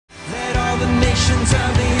ends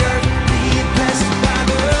of the earth be blessed by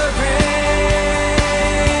the rain,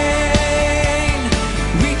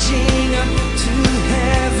 reaching up to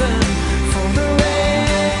heaven for the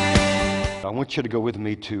rain. I want you to go with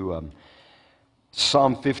me to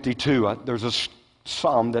Psalm 52. There's a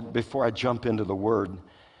psalm that before I jump into the Word,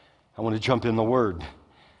 I want to jump in the Word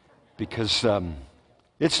because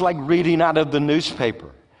it's like reading out of the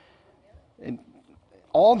newspaper. And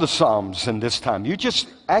all the Psalms in this time, you just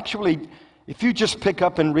actually, if you just pick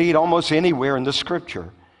up and read almost anywhere in the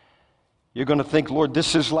Scripture, you're going to think, Lord,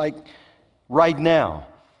 this is like right now,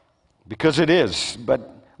 because it is.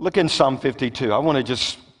 But look in Psalm 52. I want to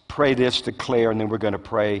just pray this, declare, and then we're going to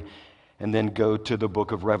pray and then go to the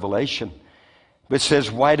book of Revelation. It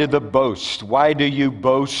says, why do the boast? Why do you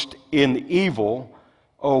boast in evil,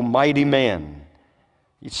 O mighty man?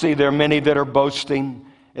 You see, there are many that are boasting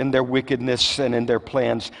in their wickedness and in their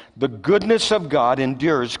plans. The goodness of God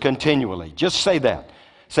endures continually. Just say that.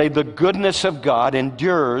 Say, the goodness of God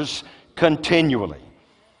endures continually.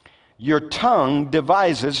 Your tongue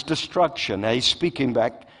devises destruction. Now, he's speaking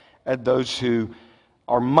back at those who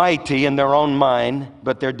are mighty in their own mind,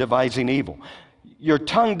 but they're devising evil. Your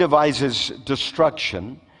tongue devises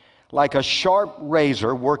destruction like a sharp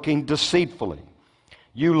razor working deceitfully.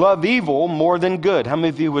 You love evil more than good. How many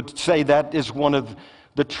of you would say that is one of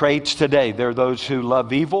the traits today? There are those who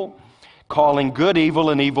love evil, calling good evil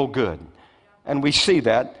and evil good. And we see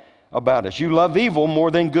that about us. You love evil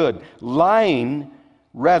more than good, lying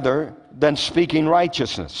rather than speaking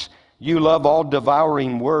righteousness. You love all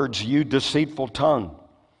devouring words, you deceitful tongue.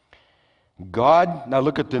 God, now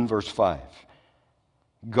look at in verse 5.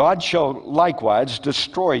 God shall likewise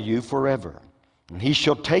destroy you forever. And he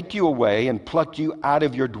shall take you away and pluck you out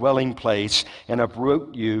of your dwelling place and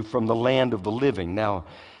uproot you from the land of the living. Now,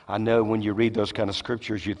 I know when you read those kind of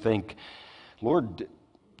scriptures, you think, Lord,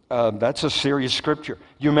 that's a serious scripture.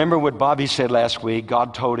 You remember what Bobby said last week?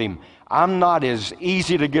 God told him, I'm not as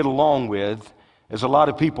easy to get along with as a lot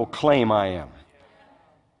of people claim I am.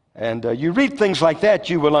 And you read things like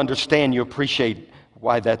that, you will understand, you appreciate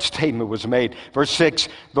why that statement was made. Verse 6,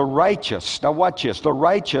 the righteous, now watch this, the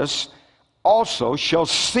righteous also shall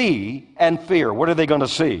see and fear. What are they going to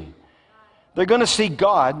see? They're going to see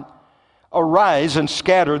God arise and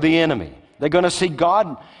scatter the enemy. They're going to see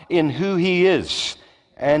God in who he is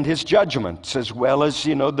and his judgments, as well as,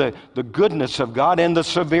 the goodness of God and the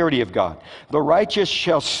severity of God. The righteous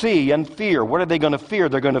shall see and fear. What are they going to fear?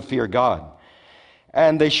 They're going to fear God.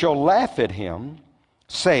 And they shall laugh at him,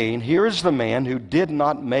 saying, here is the man who did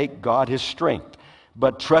not make God his strength,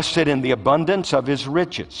 but trusted in the abundance of his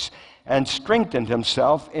riches, and strengthened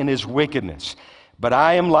himself in his wickedness. But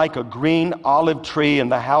I am like a green olive tree in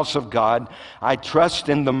the house of God. I trust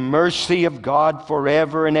in the mercy of God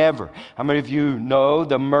forever and ever. How many of you know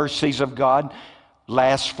the mercies of God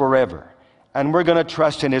last forever? And we're going to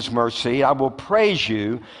trust in his mercy. I will praise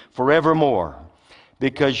you forevermore,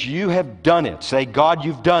 because you have done it. Say, God,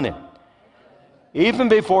 you've done it. Even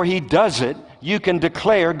before he does it, you can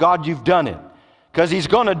declare, God, you've done it, because he's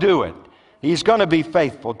going to do it. He's going to be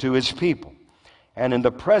faithful to his people. And in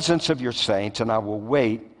the presence of your saints, and I will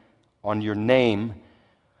wait on your name,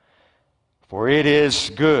 for it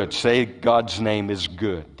is good. Say, God's name is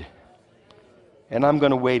good. And I'm going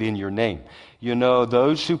to wait in your name. You know,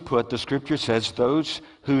 those who the scripture says, those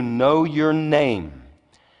who know your name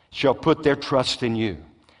shall put their trust in you.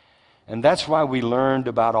 And that's why we learned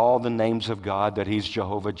about all the names of God, that he's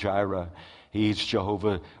Jehovah Jireh, he's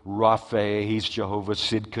Jehovah Rapha, he's Jehovah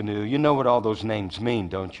Sidkenu. You know what all those names mean,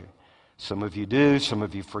 don't you? Some of you do, some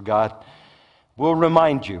of you forgot. We'll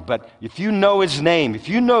remind you. But if you know his name, if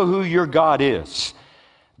you know who your God is,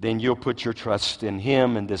 then you'll put your trust in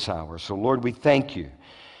him in this hour. So, Lord, we thank you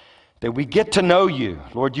that we get to know you.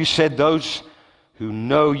 Lord, you said those who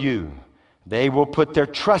know you, they will put their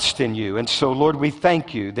trust in you. And so, Lord, we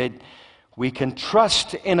thank you that we can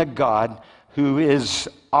trust in a God who is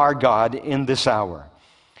our God in this hour.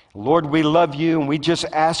 Lord, we love you, and we just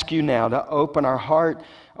ask you now to open our heart,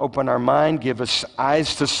 open our mind, give us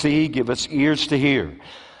eyes to see, give us ears to hear.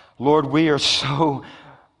 Lord, we are so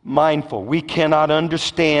mindful. We cannot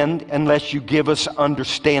understand unless you give us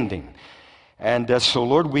understanding. And so,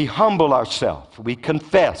 Lord, we humble ourselves. We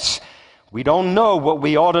confess. We don't know what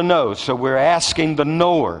we ought to know, so we're asking the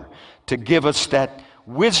knower to give us that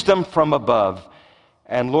wisdom from above.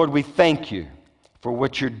 And Lord, we thank you for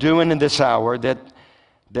what you're doing in this hour, that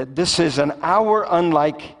this is an hour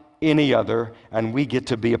unlike any other, and we get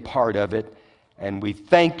to be a part of it. And we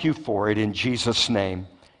thank you for it in Jesus' name.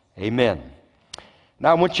 Amen.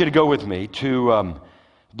 Now I want you to go with me to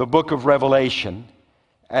the book of Revelation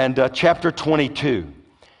and chapter 22.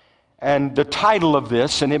 And the title of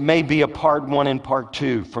this, and it may be a part 1 and part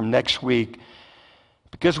 2 from next week,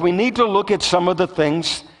 because we need to look at some of the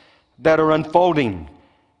things that are unfolding.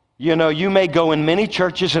 You know, you may go in many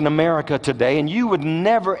churches in America today, and you would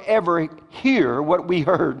never, ever hear what we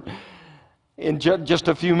heard in just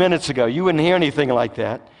a few minutes ago. You wouldn't hear anything like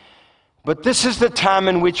that. But this is the time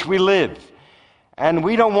in which we live. And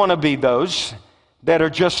we don't want to be those that are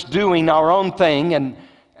just doing our own thing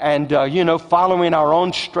and following our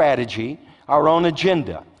own strategy, our own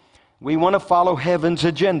agenda. We want to follow heaven's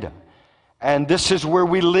agenda. And this is where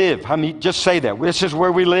we live. I mean, just say that. This is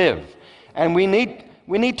where we live. And we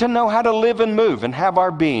need to know how to live and move and have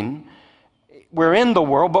our being. We're in the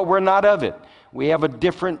world, but we're not of it. We have a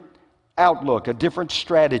different outlook, a different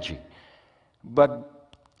strategy. But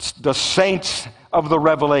the saints of the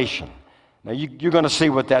revelation. Now, you're going to see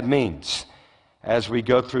what that means as we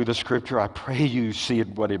go through the scripture. I pray you see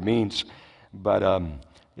what it means. But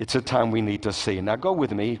it's a time we need to see. Now, go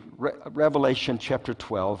with me, Revelation chapter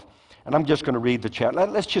 12. And I'm just going to read the chapter.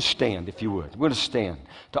 Let's just stand, if you would. We're going to stand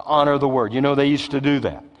to honor the word. You know, they used to do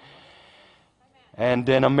that. And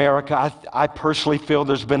in America, I personally feel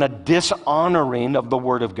there's been a dishonoring of the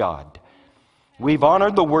word of God. We've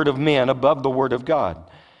honored the word of men above the word of God.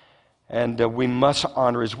 And we must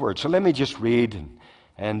honor his word. So let me just read,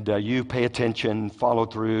 and you pay attention, follow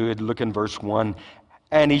through, and look in verse 1.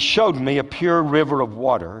 And he showed me a pure river of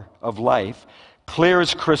water of life, clear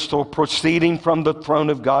as crystal, proceeding from the throne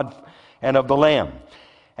of God and of the Lamb.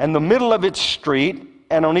 And the middle of its street,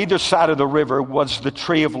 and on either side of the river, was the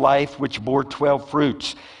tree of life, which bore 12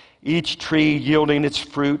 fruits, each tree yielding its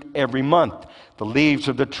fruit every month. The leaves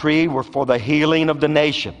of the tree were for the healing of the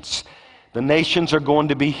nations. The nations are going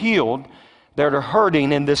to be healed that are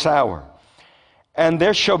hurting in this hour. And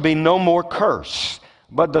there shall be no more curse,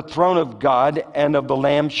 but the throne of God and of the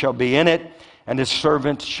Lamb shall be in it, and his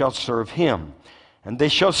servants shall serve him. And they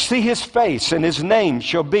shall see his face, and his name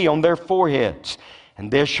shall be on their foreheads.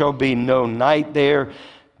 And there shall be no night there.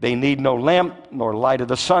 They need no lamp nor light of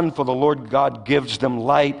the sun, for the Lord God gives them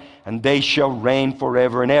light, and they shall reign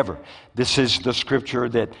forever and ever. This is the scripture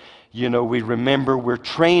that, we remember. We're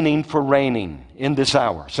training for reigning in this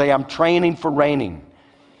hour. Say, I'm training for reigning.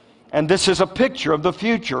 And this is a picture of the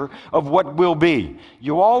future of what will be.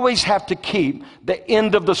 You always have to keep the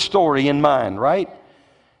end of the story in mind, right?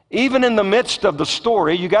 Even in the midst of the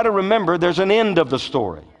story, you got to remember there's an end of the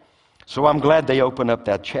story. So I'm glad they open up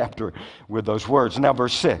that chapter with those words. Now,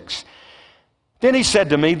 verse 6. Then he said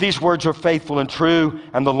to me, these words are faithful and true,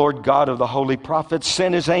 and the Lord God of the holy prophets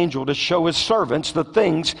sent his angel to show his servants the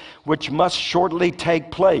things which must shortly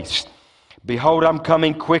take place. Behold, I'm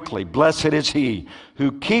coming quickly. Blessed is he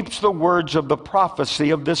who keeps the words of the prophecy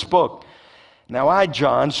of this book. Now I,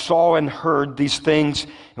 John, saw and heard these things,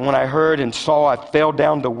 and when I heard and saw, I fell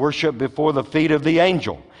down to worship before the feet of the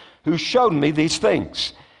angel who showed me these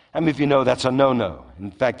things. How many of you know that's a no-no? In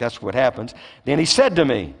fact, that's what happens. Then he said to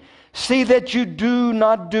me, see that you do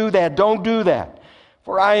not do that. Don't do that.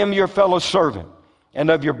 For I am your fellow servant, and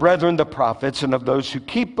of your brethren the prophets, and of those who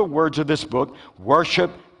keep the words of this book.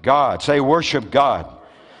 Worship God. Say, worship God.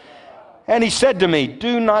 And he said to me,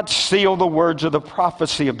 do not seal the words of the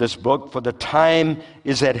prophecy of this book, for the time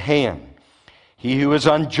is at hand. He who is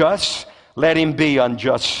unjust, let him be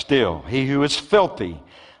unjust still. He who is filthy,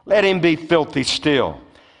 let him be filthy still.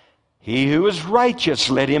 He who is righteous,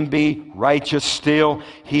 let him be righteous still.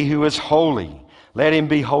 He who is holy, let him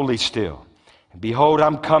be holy still. And behold,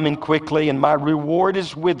 I'm coming quickly, and my reward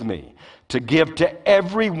is with me, to give to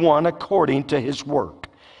everyone according to his work.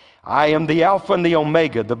 I am the Alpha and the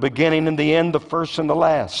Omega, the beginning and the end, the first and the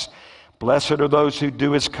last. Blessed are those who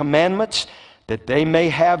do his commandments, that they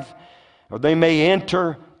may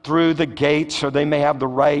enter through the gates, or they may have the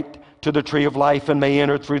right to the tree of life, and may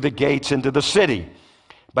enter through the gates into the city.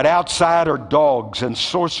 But outside are dogs and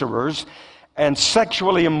sorcerers, and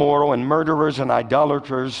sexually immoral, and murderers, and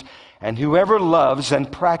idolaters, and whoever loves and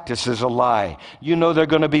practices a lie. You know there are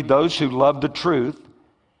going to be those who love the truth.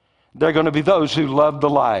 There are going to be those who love the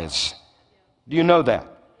lies. Do you know that?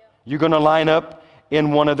 You're going to line up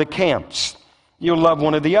in one of the camps. You'll love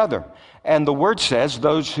one or the other. And the word says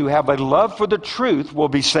those who have a love for the truth will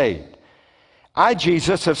be saved. I,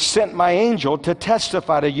 Jesus, have sent my angel to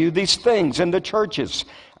testify to you these things in the churches.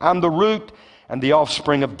 I'm the root and the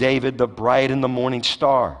offspring of David, the bright and the morning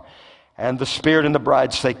star. And the Spirit and the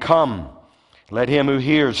bride say, come. Let him who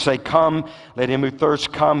hears say, come. Let him who thirsts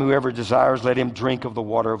come. Whoever desires, let him drink of the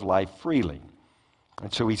water of life freely.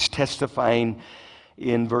 And so he's testifying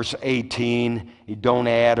in verse 18. You don't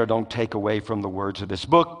add or don't take away from the words of this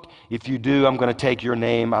book. If you do, I'm going to take your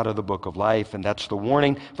name out of the book of life. And that's the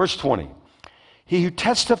warning. Verse 20. He who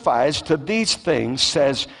testifies to these things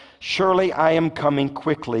says, surely I am coming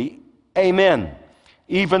quickly. Amen.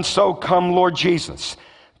 Even so, come, Lord Jesus.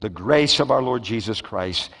 The grace of our Lord Jesus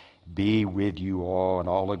Christ be with you all. And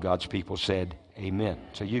all of God's people said, amen.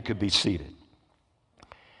 So you could be seated.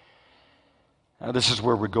 Now, this is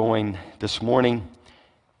where we're going this morning.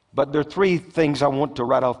 But there are three things I want to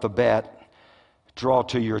right off the bat draw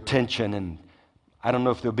to your attention. And I don't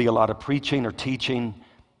know if there'll be a lot of preaching or teaching.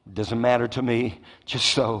 It doesn't matter to me.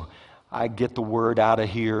 Just so I get the word out of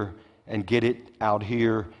here and get it out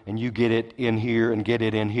here, and you get it in here and get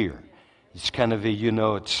it in here. It's kind of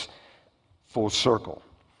it's full circle.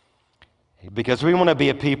 Because we want to be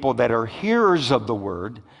a people that are hearers of the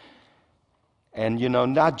word, and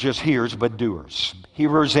not just hearers, but doers.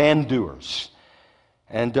 Hearers and doers.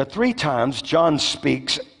 And 3 times John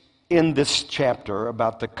speaks in this chapter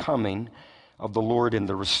about the coming of the Lord and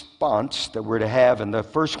the response that we're to have. And the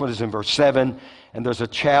first one is in verse 7, and there's a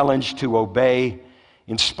challenge to obey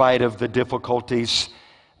in spite of the difficulties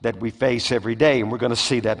that we face every day. And we're going to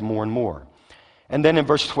see that more and more. And then in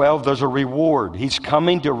verse 12, there's a reward. He's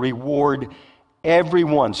coming to reward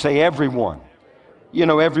everyone. Say everyone.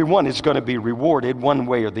 Everyone is going to be rewarded one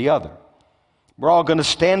way or the other. We're all going to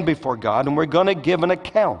stand before God, and we're going to give an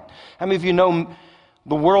account. How many of you know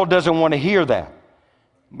the world doesn't want to hear that?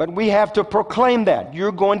 But we have to proclaim that.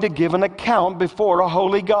 You're going to give an account before a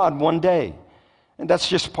holy God one day. And that's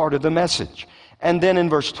just part of the message. And then in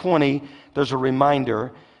verse 20, there's a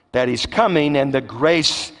reminder that He's coming and the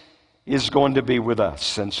grace is going to be with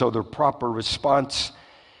us. And so the proper response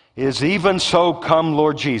is, even so come,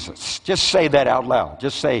 Lord Jesus. Just say that out loud.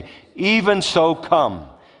 Just say, even so come.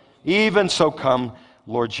 Even so come,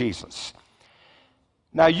 Lord Jesus.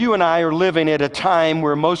 Now, you and I are living at a time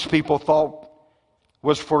where most people thought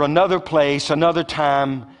was for another place, another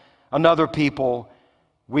time, another people.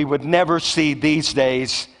 We would never see these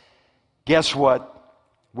days. Guess what?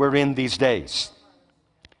 We're in these days.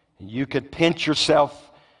 You could pinch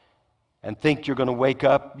yourself and think you're going to wake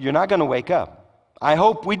up. You're not going to wake up. I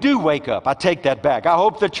hope we do wake up. I take that back. I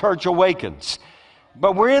hope the church awakens.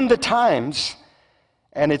 But we're in the times,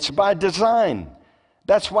 and it's by design.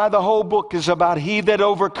 That's why the whole book is about he that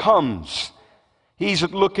overcomes. He's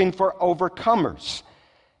looking for overcomers.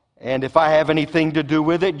 And if I have anything to do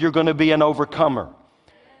with it, you're going to be an overcomer.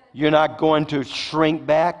 You're not going to shrink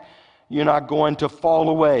back. You're not going to fall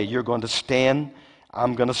away. You're going to stand.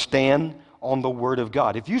 I'm going to stand on the Word of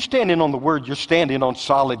God. If you're standing on the Word, you're standing on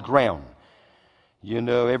solid ground.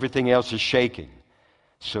 Everything else is shaking.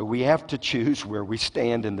 So we have to choose where we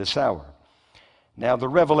stand in this hour. Now, the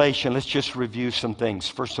revelation, let's just review some things.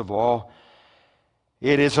 First of all,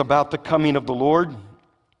 it is about the coming of the Lord,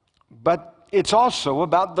 but it's also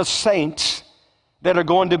about the saints that are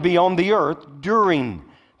going to be on the earth during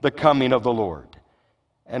the coming of the Lord.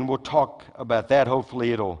 And we'll talk about that.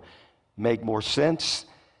 Hopefully it'll make more sense.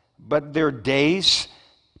 But there are days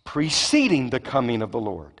preceding the coming of the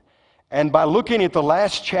Lord. And by looking at the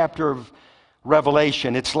last chapter of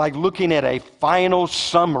Revelation, it's like looking at a final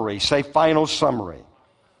summary, say final summary,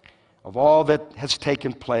 of all that has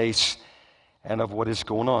taken place and of what is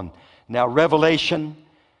going on. Now, Revelation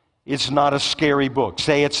is not a scary book.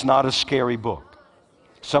 Say it's not a scary book.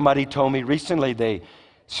 Somebody told me recently they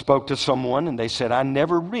spoke to someone and they said, I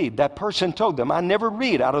never read. That person told them, I never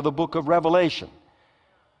read out of the book of Revelation.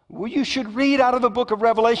 Well, you should read out of the book of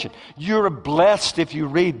Revelation. You're blessed if you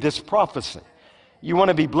read this prophecy. You want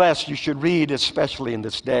to be blessed, you should read, especially in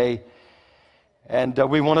this day. And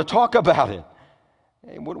we want to talk about it.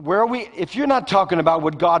 Where are we? If you're not talking about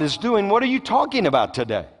what God is doing, what are you talking about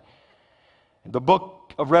today? The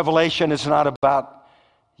book of Revelation is not about,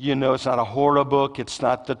 it's not a horror book. It's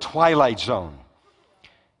not the Twilight Zone.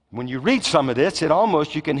 When you read some of this,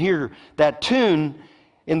 you can hear that tune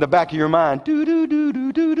in the back of your mind. Do, do, do,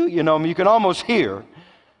 do, do, do. You can almost hear.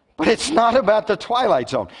 But it's not about the Twilight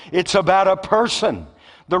Zone. It's about a person.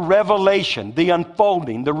 The revelation, the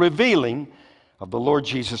unfolding, the revealing of the Lord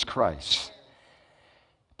Jesus Christ.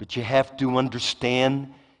 But you have to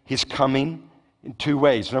understand His coming in 2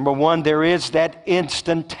 ways. Number one, there is that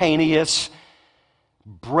instantaneous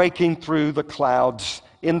breaking through the clouds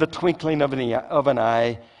in the twinkling of an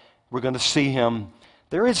eye. We're going to see Him.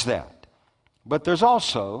 There is that. But there's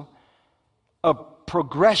also a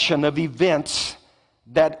progression of events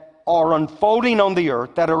that are unfolding on the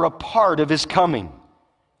earth that are a part of His coming.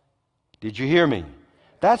 Did you hear me?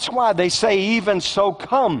 That's why they say, even so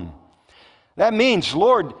come. That means,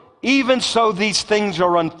 Lord, even so these things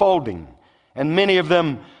are unfolding, and many of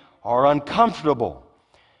them are uncomfortable.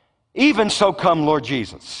 Even so come, Lord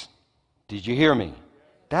Jesus. Did you hear me?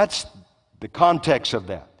 That's the context of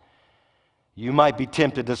that. You might be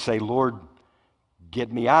tempted to say, Lord,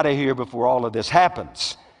 get me out of here before all of this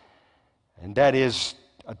happens. And that is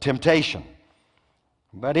a temptation.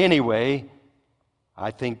 But anyway,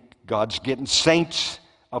 I think God's getting saints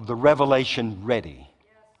of the revelation ready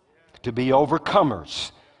to be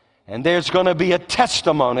overcomers. And there's going to be a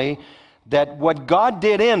testimony that what God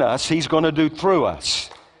did in us, He's going to do through us.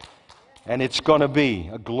 And it's going to be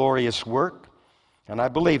a glorious work. And I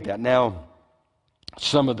believe that. Now,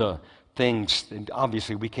 some of the things, and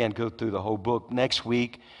obviously we can't go through the whole book. Next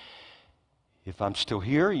week, if I'm still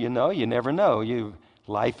here, you never know.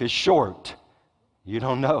 Life is short. You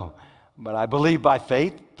don't know. But I believe by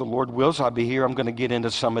faith, the Lord wills, I'll be here. I'm going to get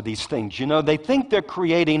into some of these things. They think they're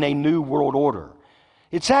creating a new world order.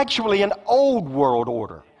 It's actually an old world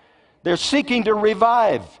order. They're seeking to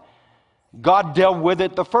revive. God dealt with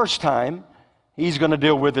it the first time. He's going to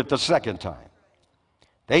deal with it the second time.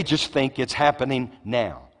 They just think it's happening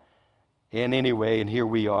now. And anyway, and here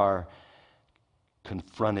we are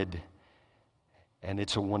confronted. And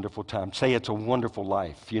it's a wonderful time. Say it's a wonderful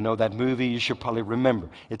life. You know that movie, you should probably remember.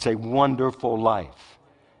 It's a wonderful life.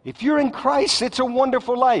 If you're in Christ, it's a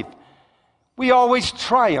wonderful life. We always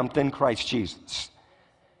triumph in Christ Jesus.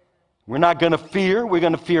 We're not going to fear. We're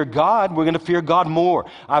going to fear God. We're going to fear God more.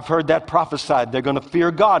 I've heard that prophesied. They're going to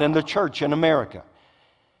fear God in the church in America.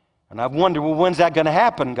 And I've wondered, well, when's that going to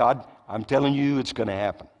happen, God? I'm telling you, it's going to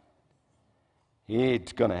happen.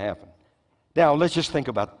 It's going to happen. Now, let's just think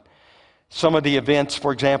about some of the events.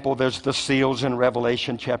 For example, there's the seals in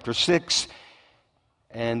Revelation chapter 6.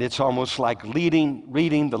 And it's almost like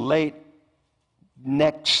reading the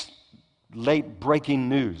late breaking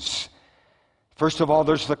news. First of all,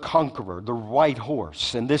 there's the conqueror, the white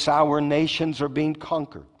horse. In this hour, nations are being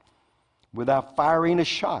conquered without firing a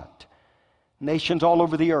shot. Nations all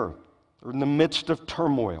over the earth are in the midst of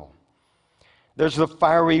turmoil. There's the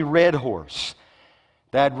fiery red horse.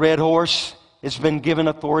 That red horse has been given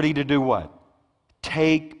authority to do what?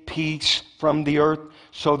 Take peace from the earth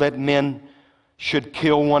so that men should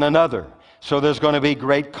kill one another. So there's going to be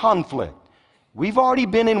great conflict. We've already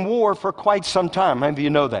been in war for quite some time. How many of you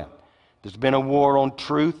know that? There's been a war on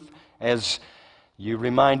truth. As you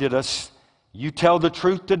reminded us, you tell the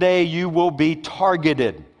truth today, you will be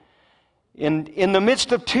targeted. In the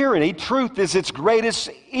midst of tyranny, truth is its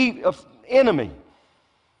greatest enemy.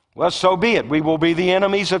 Well, so be it. We will be the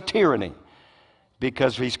enemies of tyranny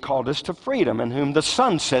because He's called us to freedom, and whom the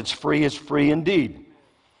Son sets free is free indeed.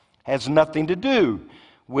 Has nothing to do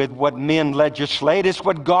with what men legislate. It's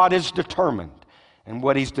what God has determined and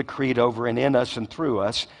what He's decreed over and in us and through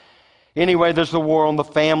us. Anyway, there's the war on the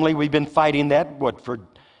family. We've been fighting that, for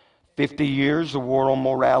 50 years? The war on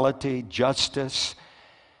morality, justice,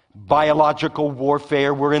 biological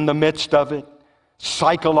warfare. We're in the midst of it.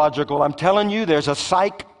 Psychological. I'm telling you, there's a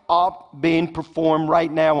psych op being performed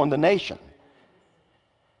right now on the nation.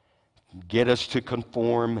 Get us to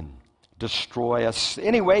conform and destroy us.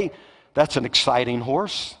 Anyway, that's an exciting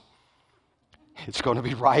horse. It's going to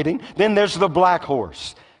be riding. Then there's the black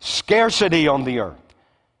horse. Scarcity on the earth.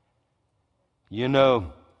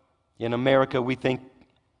 In America, we think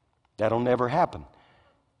that'll never happen.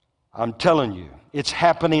 I'm telling you, it's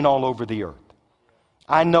happening all over the earth.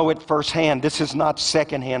 I know it firsthand. This is not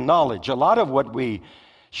secondhand knowledge. A lot of what we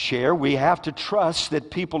share, we have to trust that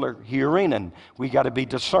people are hearing, and we got to be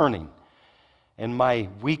discerning. In my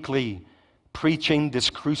weekly preaching, this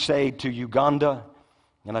crusade to Uganda,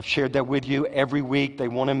 and I've shared that with you every week. They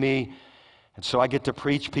wanted me, and so I get to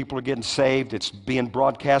preach. People are getting saved. It's being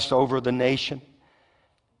broadcast over the nation.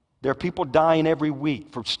 There are people dying every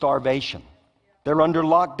week from starvation. They're under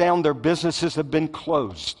lockdown. Their businesses have been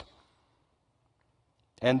closed.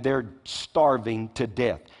 And they're starving to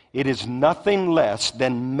death. It is nothing less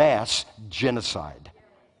than mass genocide.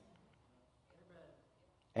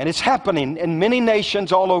 And it's happening in many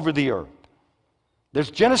nations all over the earth.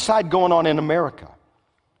 There's genocide going on in America.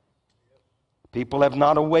 People have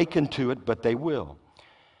not awakened to it, but they will.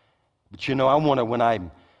 But when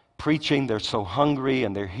I'm preaching, they're so hungry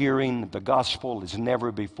and they're hearing the gospel as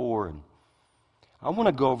never before. And I want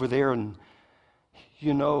to go over there and, I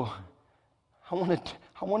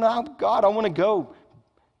want to go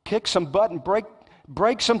kick some butt and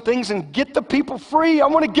break some things and get the people free. I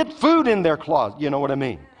want to get food in their closet. You know what I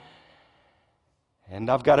mean? And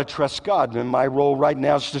I've got to trust God. And my role right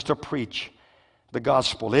now is just to preach the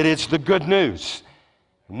gospel. It is the good news.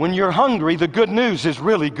 And when you're hungry, the good news is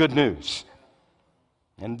really good news.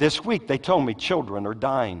 And this week they told me children are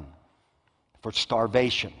dying for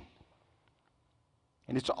starvation.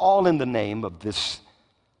 And it's all in the name of this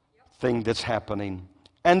thing that's happening.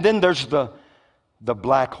 And then there's the the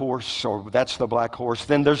black horse, or that's the black horse.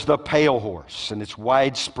 Then there's the pale horse, and it's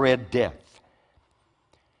widespread death.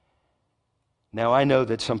 Now, I know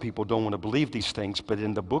that some people don't want to believe these things, but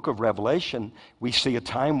in the book of Revelation, we see a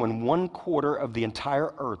time when 1/4 of the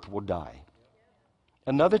entire earth will die.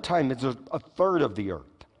 Another time, it's a third of the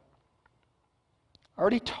earth. I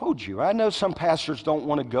already told you. I know some pastors don't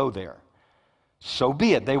want to go there. So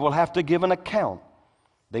be it. They will have to give an account.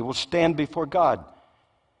 They will stand before God.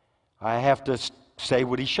 I have to say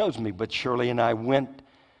what he shows me, but Shirley and I went.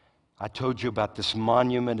 I told you about this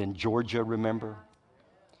monument in Georgia, remember?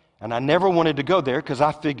 And I never wanted to go there because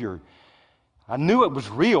I knew it was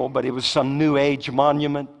real, but it was some New Age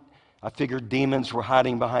monument. I figured demons were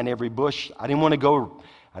hiding behind every bush. I didn't want to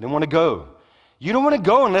go. You don't want to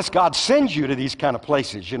go unless God sends you to these kind of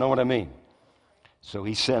places, you know what I mean? So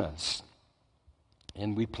he sent us.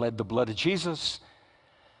 And we pled the blood of Jesus.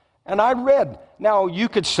 And I read. Now, you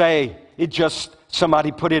could say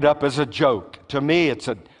somebody put it up as a joke. To me, it's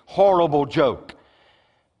a horrible joke.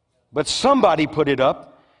 But somebody put it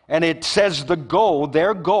up, and it says their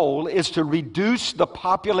goal is to reduce the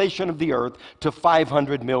population of the earth to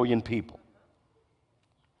 500 million people.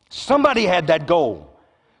 Somebody had that goal.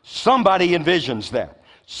 Somebody envisions that.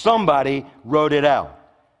 Somebody wrote it out.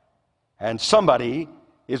 And somebody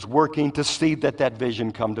is working to see that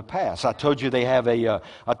vision come to pass. I told you they have a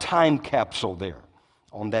time capsule there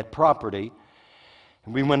on that property.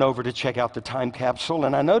 And we went over to check out the time capsule,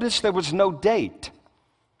 and I noticed there was no date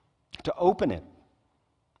to open it.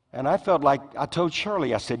 And I felt like, I told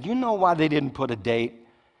Shirley, I said, you know why they didn't put a date?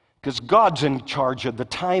 Because God's in charge of the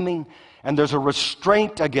timing, and there's a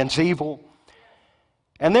restraint against evil.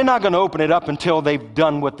 And they're not going to open it up until they've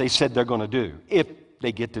done what they said they're going to do, if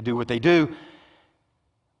they get to do what they do.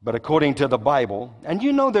 But according to the Bible, and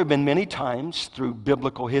you know there have been many times through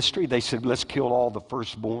biblical history, they said, let's kill all the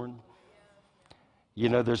firstborn. You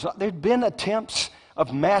know, there's been attempts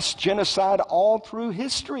of mass genocide all through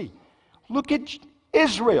history. Look at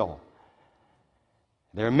Israel.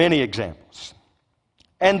 There are many examples.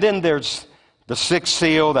 And then there's the sixth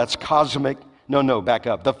seal, that's cosmic. No, back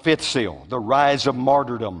up. The fifth seal, the rise of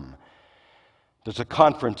martyrdom. There's a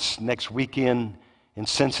conference next weekend in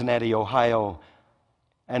Cincinnati, Ohio,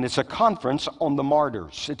 and it's a conference on the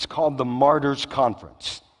martyrs. It's called the Martyrs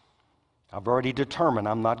Conference. I've already determined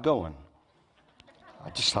I'm not going.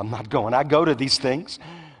 I'm not going. I go to these things.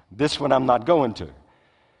 This one I'm not going to.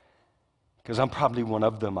 Because I'm probably one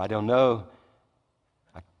of them. I don't know.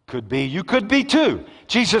 I could be. You could be too.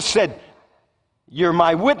 Jesus said, you're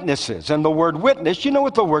my witnesses. And the word witness, you know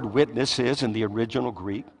what the word witness is in the original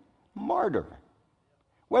Greek? Martyr.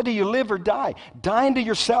 Whether you live or die. Dying to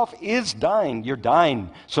yourself is dying. You're dying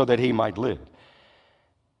so that he might live.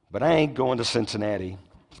 But I ain't going to Cincinnati.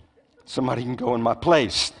 Somebody can go in my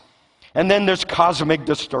place. And then there's cosmic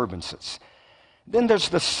disturbances. Then there's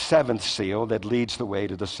the seventh seal that leads the way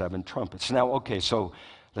to the seven trumpets. Now, okay, so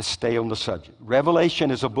let's stay on the subject.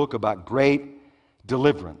 Revelation is a book about great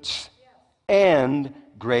deliverance and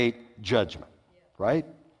great judgment, right?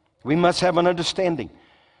 We must have an understanding.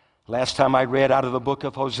 Last time I read out of the book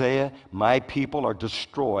of Hosea, my people are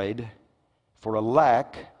destroyed for a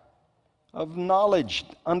lack of knowledge,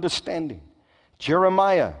 understanding.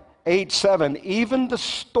 Jeremiah 8:7, even the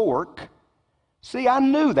stork. See, I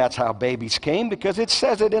knew that's how babies came because it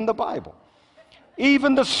says it in the Bible.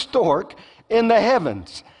 Even the stork in the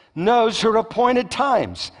heavens knows her appointed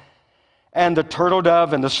times. And the turtle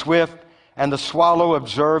dove and the swift and the swallow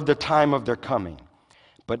observe the time of their coming.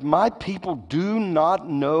 But my people do not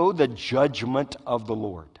know the judgment of the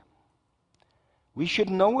Lord. We should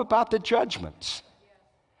know about the judgments.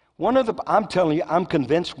 I'm telling you, I'm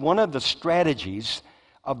convinced one of the strategies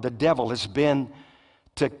of the devil has been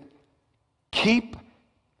to keep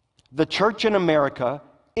the church in America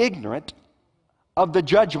ignorant of the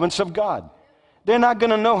judgments of God. They're not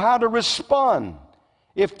going to know how to respond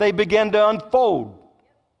if they begin to unfold.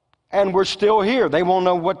 And we're still here. They won't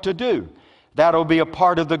know what to do. That'll be a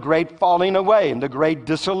part of the great falling away and the great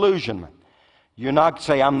disillusionment. You're not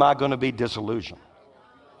say, I'm not going to be disillusioned.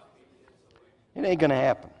 It ain't going to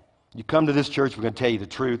happen. You come to this church, we're going to tell you the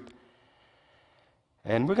truth.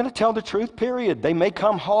 And we're going to tell the truth, period. They may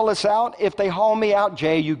come haul us out. If they haul me out,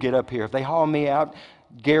 Jay, you get up here. If they haul me out,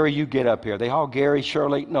 Gary, you get up here. They haul Gary,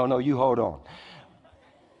 Shirley, no, you hold on.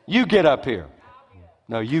 You get up here.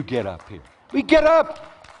 No, you get up here. We get up.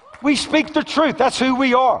 We speak the truth. That's who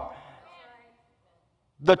we are.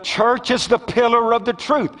 The church is the pillar of the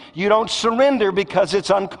truth. You don't surrender because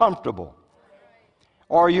it's uncomfortable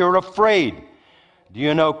or you're afraid. Do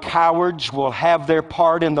you know cowards will have their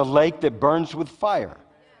part in the lake that burns with fire?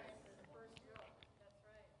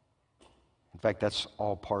 fact, that's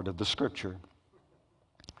all part of the Scripture.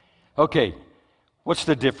 Okay, what's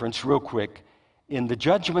the difference, real quick, in the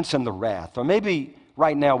judgments and the wrath? Or maybe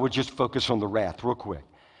right now we'll just focus on the wrath, real quick.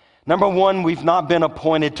 Number one, we've not been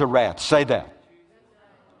appointed to wrath. Say that.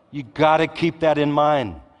 You got to keep that in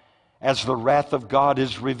mind as the wrath of God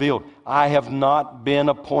is revealed. I have not been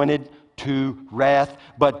appointed to wrath,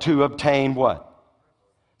 but to obtain what?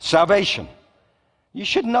 Salvation. You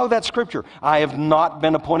should know that Scripture. I have not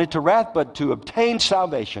been appointed to wrath, but to obtain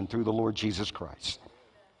salvation through the Lord Jesus Christ.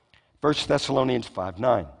 1 Thessalonians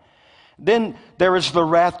 5:9. Then there is the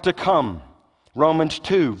wrath to come. Romans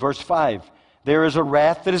 2, verse 5. There is a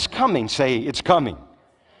wrath that is coming. Say, it's coming.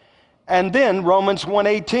 And then Romans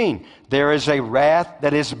 1:18. There is a wrath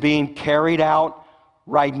that is being carried out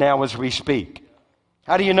right now as we speak.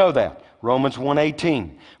 How do you know that? Romans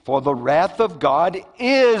 1:18. For the wrath of God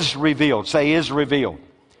is revealed. Say, is revealed.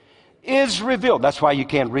 Is revealed. That's why you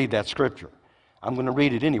can't read that Scripture. I'm going to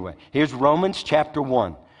read it anyway. Here's Romans chapter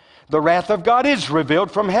 1. The wrath of God is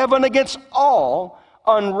revealed from heaven against all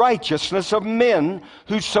unrighteousness of men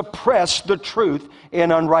who suppress the truth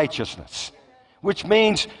in unrighteousness. Which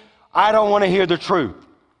means, I don't want to hear the truth.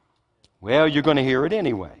 Well, you're going to hear it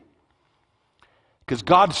anyway. Because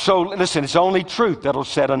God listen, it's only truth that'll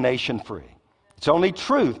set a nation free. It's only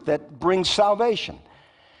truth that brings salvation.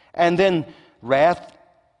 And then wrath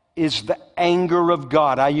is the anger of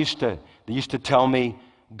God. They used to tell me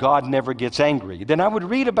God never gets angry. Then I would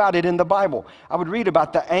read about it in the Bible. I would read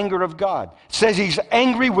about the anger of God. It says he's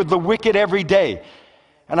angry with the wicked every day.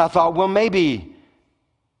 And I thought, well, maybe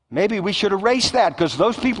we should erase that because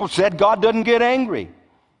those people said God doesn't get angry.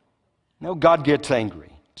 No, God gets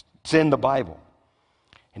angry. It's in the Bible.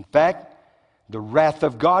 In fact, the wrath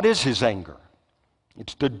of God is his anger.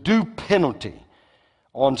 It's the due penalty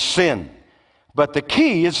on sin. But the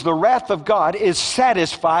key is the wrath of God is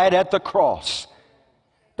satisfied at the cross.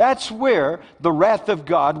 That's where the wrath of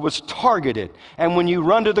God was targeted. And when you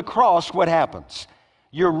run to the cross, what happens?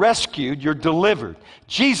 You're rescued, you're delivered.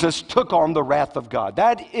 Jesus took on the wrath of God.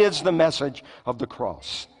 That is the message of the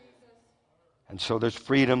cross. And so there's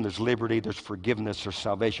freedom, there's liberty, there's forgiveness, there's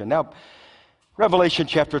salvation. Now, Revelation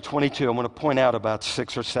chapter 22, I want to point out about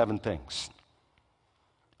 6 or 7 things.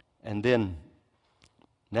 And then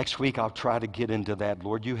next week I'll try to get into that.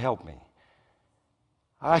 Lord, you help me.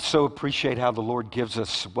 I so appreciate how the Lord gives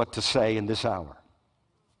us what to say in this hour.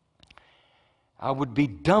 I would be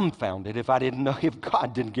dumbfounded if if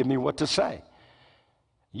God didn't give me what to say.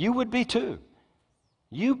 You would be too.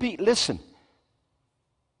 Listen,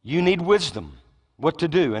 you need wisdom, what to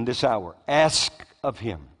do in this hour. Ask of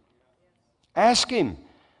him. Ask him.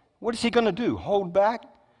 What is he going to do? Hold back?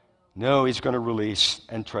 No, he's going to release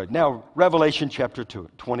and tread. Now, Revelation chapter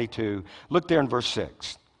 22, look there in verse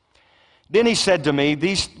 6. Then he said to me,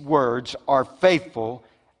 these words are faithful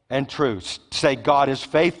and true. Say, God is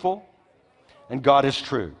faithful and God is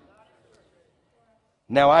true.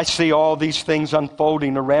 Now I see all these things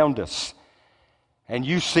unfolding around us. And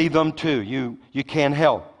you see them too. You can't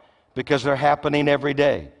help because they're happening every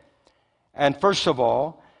day. And first of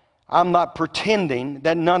all, I'm not pretending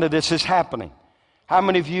that none of this is happening. How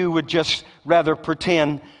many of you would just rather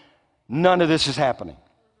pretend none of this is happening?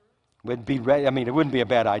 It wouldn't be a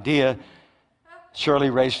bad idea. Shirley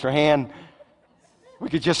raised her hand. We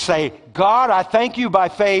could just say, God, I thank you by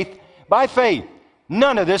faith. By faith,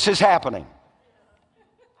 none of this is happening.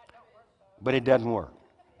 But it doesn't work.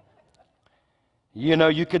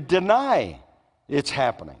 You could deny it's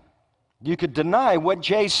happening. You could deny what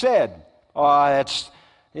Jay said. Oh, it's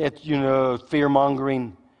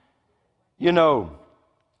fear-mongering.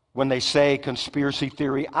 When they say conspiracy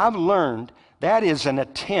theory, I've learned that is an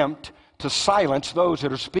attempt to silence those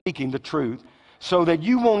that are speaking the truth so that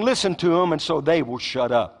you won't listen to them and so they will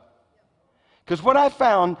shut up. Because what I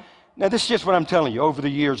found, now this is just what I'm telling you over the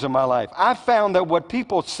years of my life, I found that what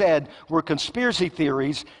people said were conspiracy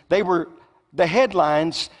theories, they were the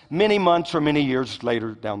headlines many months or many years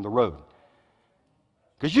later down the road.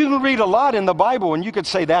 Because you can read a lot in the Bible and you could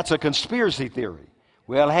say that's a conspiracy theory.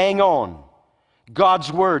 Well, hang on.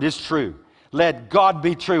 God's word is true. Let God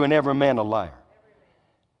be true and every man a liar.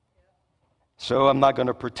 So I'm not going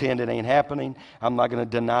to pretend it ain't happening. I'm not going to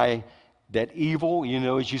deny that evil,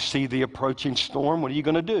 as you see the approaching storm, what are you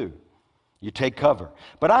going to do? You take cover.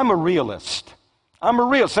 But I'm a realist.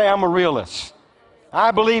 Say I'm a realist.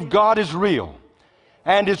 I believe God is real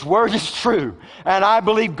and his word is true. And I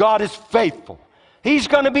believe God is faithful. He's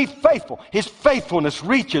going to be faithful. His faithfulness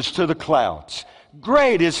reaches to the clouds.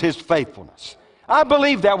 Great is his faithfulness. I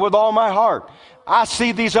believe that with all my heart. I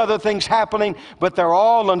see these other things happening, but they're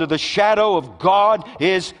all under the shadow of God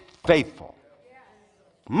is faithful.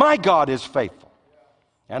 My God is faithful,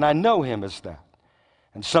 and I know him as that.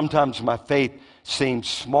 And sometimes my faith seems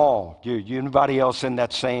small. You anybody else in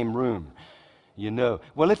that same room? You know.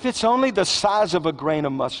 Well, if it's only the size of a grain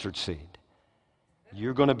of mustard seed,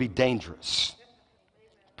 you're going to be dangerous.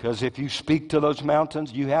 Because if you speak to those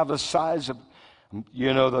mountains, you have the size of,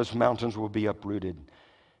 those mountains will be uprooted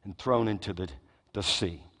and thrown into the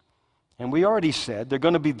sea. And we already said there are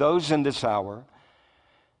going to be those in this hour,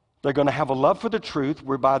 they're going to have a love for the truth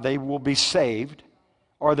whereby they will be saved,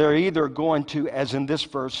 or they're either going to, as in this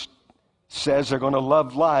verse says, they're going to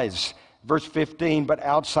love lies. Verse 15, but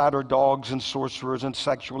outside are dogs and sorcerers and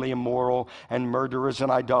sexually immoral and murderers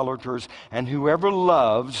and idolaters and whoever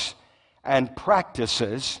loves and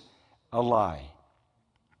practices a lie.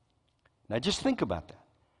 Now just think about that.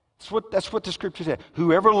 That's what the scripture said.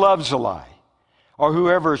 Whoever loves a lie or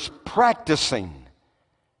whoever's practicing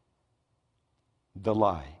the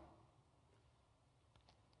lie.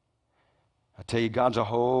 I tell you, God's a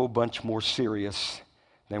whole bunch more serious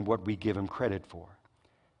than what we give him credit for.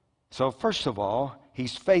 So first of all,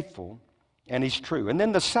 he's faithful and he's true. And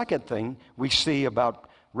then the second thing we see about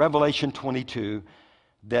Revelation 22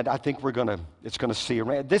 that I think it's going to see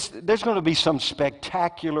around this, there's going to be some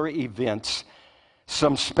spectacular events,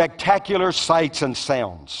 some spectacular sights and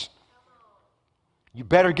sounds. You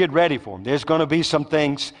better get ready for them. There's going to be some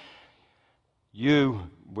things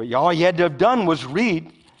all you had to have done was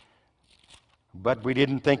read, but we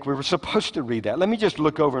didn't think we were supposed to read that. Let me just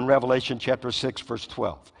look over in Revelation chapter 6, verse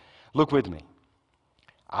 12. Look with me.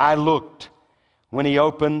 I looked when he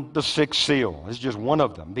opened the sixth seal. This is just one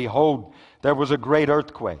of them. Behold, there was a great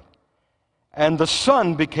earthquake, and the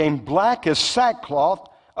sun became black as sackcloth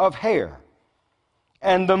of hair,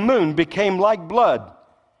 and the moon became like blood,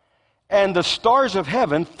 and the stars of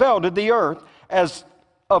heaven fell to the earth as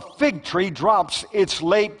a fig tree drops its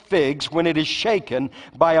late figs when it is shaken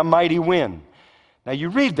by a mighty wind. Now you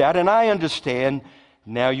read that, and I understand.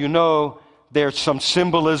 Now you know there's some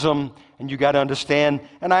symbolism, and you got to understand,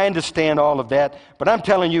 and I understand all of that, but I'm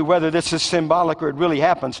telling you, whether this is symbolic or it really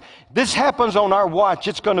happens, this happens on our watch,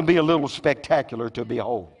 it's going to be a little spectacular to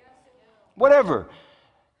behold. Whatever.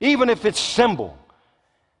 Even if it's symbol,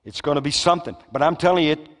 it's going to be something. But I'm telling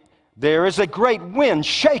you, there is a great wind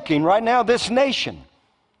shaking right now this nation.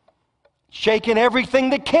 Shaking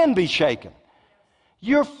everything that can be shaken.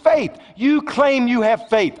 Your faith, you claim you have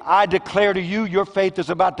faith. I declare to you, your faith is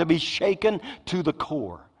about to be shaken to the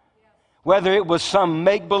core. Whether it was some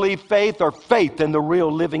make-believe faith or faith in the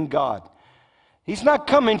real living God. He's not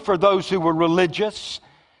coming for those who were religious,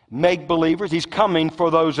 make-believers. He's coming for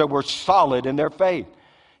those that were solid in their faith.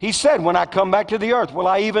 He said, when I come back to the earth, will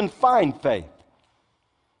I even find faith?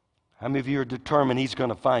 How many of you are determined he's going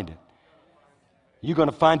to find it? You're going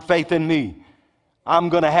to find faith in me. I'm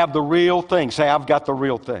going to have the real thing. Say, I've got the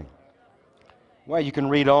real thing. Well, you can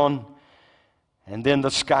read on. And then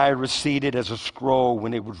the sky receded as a scroll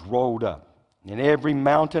when it was rolled up. And every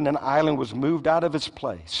mountain and island was moved out of its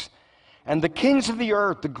place. And the kings of the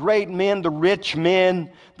earth, the great men, the rich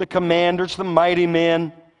men, the commanders, the mighty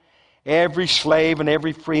men, every slave and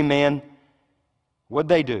every free man, what'd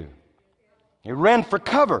they do? They ran for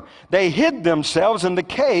cover. They hid themselves in the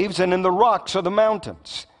caves and in the rocks of the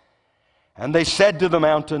mountains. And they said to the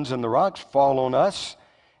mountains and the rocks, fall on us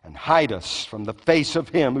and hide us from the face of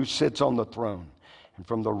him who sits on the throne and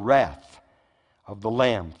from the wrath of the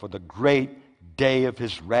Lamb. For the great day of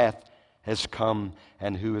his wrath has come,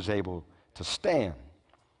 and who is able to stand?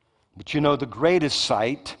 But you know, the greatest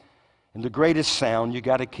sight and the greatest sound, you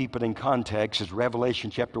got to keep it in context, is Revelation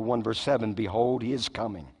chapter 1, verse 7. Behold, he is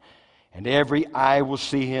coming, and every eye will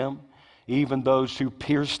see him, even those who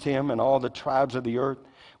pierced him, and all the tribes of the earth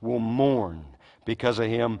will mourn because of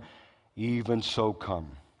him. Even so come.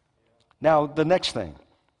 Now, the next thing.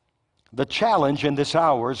 The challenge in this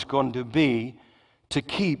hour is going to be to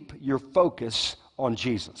keep your focus on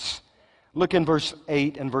Jesus. Look in verse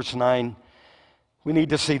 8 and verse 9. We need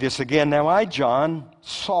to see this again. Now I, John,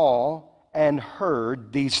 saw and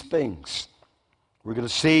heard these things. We're going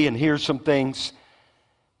to see and hear some things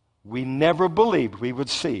we never believed we would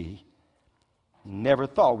see, never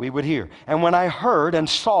thought we would hear. And when I heard and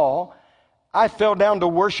saw, I fell down to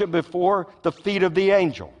worship before the feet of the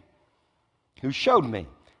angel who showed me.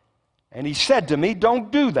 And he said to me,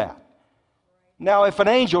 don't do that. Now, if an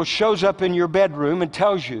angel shows up in your bedroom and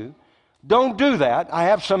tells you, don't do that, I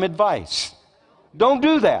have some advice. Don't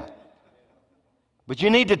do that. But you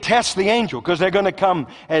need to test the angel, because they're going to come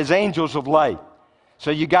as angels of light.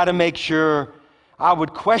 So you got to make sure. I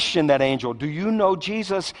would question that angel. Do you know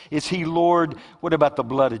Jesus? Is he Lord? What about the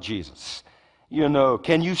blood of Jesus? You know,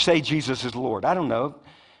 can you say Jesus is Lord? I don't know.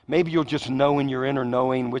 Maybe you'll just know in your inner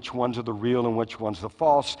knowing which ones are the real and which ones the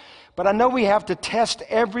false. But I know we have to test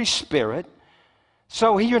every spirit.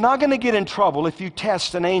 So you're not going to get in trouble if you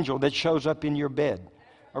test an angel that shows up in your bed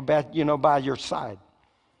or by your side.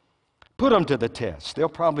 Put them to the test. They'll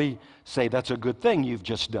probably say that's a good thing you've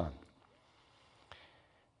just done.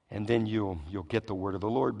 And then you'll get the word of the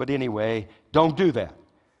Lord. But anyway, don't do that.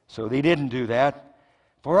 So they didn't do that.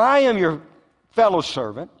 For I am your fellow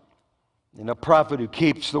servant and a prophet who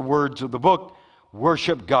keeps the words of the book.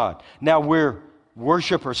 Worship God. Now we're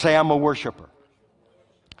worshipers. Say, I'm a worshiper.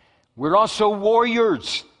 We're also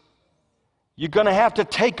warriors. You're going to have to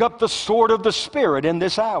take up the sword of the Spirit in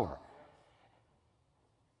this hour.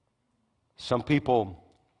 Some people,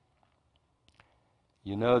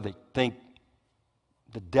 they think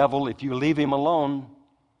the devil, if you leave him alone,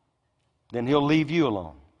 then he'll leave you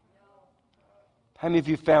alone. How many of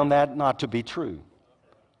you found that not to be true?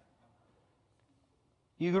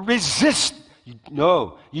 You resist.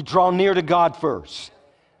 You draw near to God first.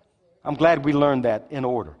 I'm glad we learned that in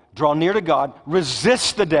order. Draw near to God,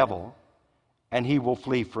 resist the devil, and he will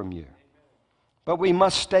flee from you. But we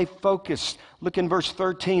must stay focused. Look in verse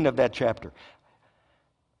 13 of that chapter.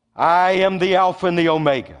 I am the Alpha and the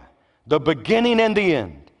Omega, the beginning and the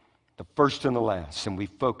end, the first and the last. And we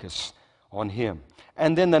focus on him.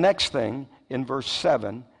 And then the next thing, in verse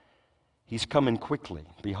 7, he's coming quickly.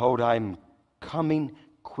 Behold, I'm coming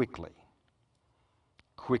quickly.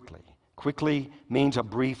 Quickly. Quickly means a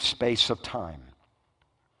brief space of time.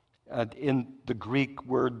 In the Greek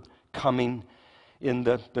word coming in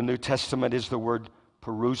the New Testament is the word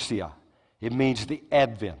parousia. It means the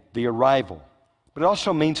advent, the arrival. But it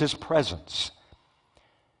also means his presence.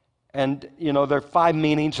 And, there are 5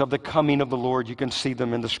 meanings of the coming of the Lord. You can see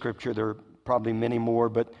them in the Scripture. There are probably many more.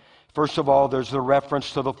 But first of all, there's the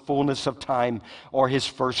reference to the fullness of time or his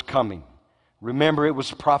first coming. Remember, it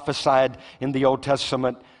was prophesied in the Old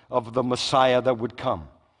Testament of the Messiah that would come.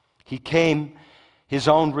 He came. His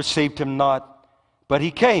own received him not, but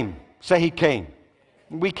he came. Say, he came.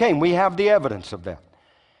 We came. We have the evidence of that.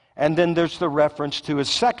 And then there's the reference to his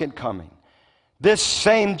second coming. This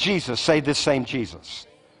same Jesus, say this same Jesus,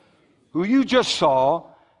 who you just saw,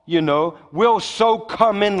 will so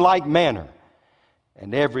come in like manner,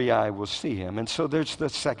 and every eye will see him. And so there's the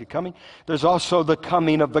second coming. There's also the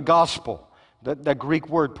coming of the gospel. The Greek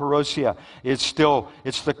word parousia it's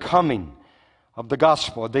the coming of the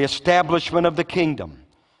gospel, the establishment of the kingdom,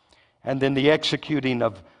 and then the executing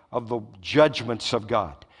of the judgments of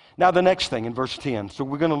God. Now the next thing in verse 10, so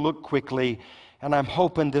we're going to look quickly, and I'm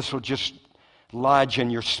hoping this will just lodge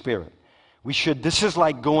in your spirit. This is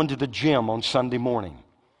like going to the gym on Sunday morning.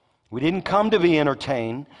 We didn't come to be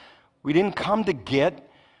entertained. We didn't come to get.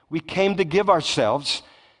 We came to give ourselves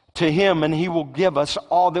to him, and he will give us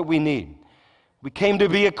all that we need. We came to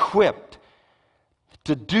be equipped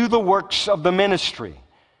to do the works of the ministry.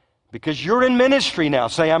 Because you're in ministry now.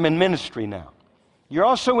 Say, I'm in ministry now. You're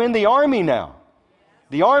also in the army now.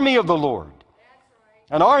 The army of the Lord.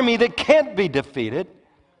 An army that can't be defeated,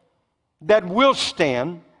 that will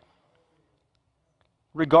stand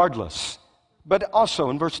regardless. But also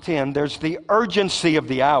in verse 10, there's the urgency of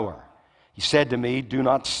the hour. He said to me, do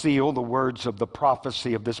not seal the words of the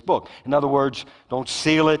prophecy of this book. In other words, don't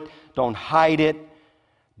seal it, don't hide it,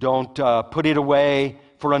 don't put it away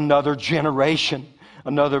for another generation,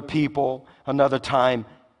 another people, another time.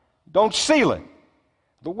 Don't seal it.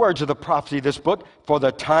 The words of the prophecy of this book, for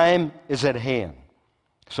the time is at hand.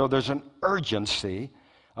 So there's an urgency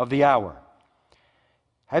of the hour.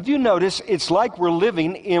 Have you noticed it's like we're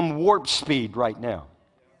living in warp speed right now?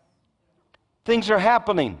 Things are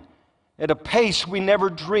happening at a pace we never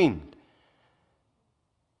dreamed.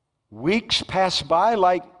 Weeks pass by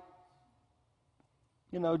like,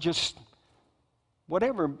 just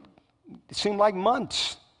whatever. It seemed like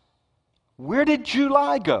months. Where did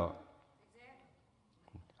July go?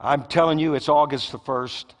 I'm telling you, it's August the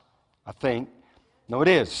 1st, I think. No, it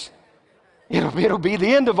is. It'll be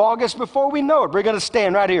the end of August before we know it. We're going to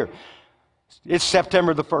stand right here. It's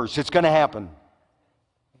September the 1st. It's going to happen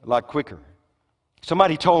a lot quicker.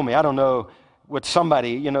 Somebody told me, I don't know what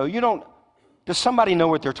somebody, does somebody know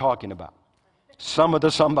what they're talking about? Some of the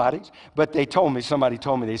somebodies, but somebody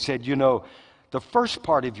told me, they said, the first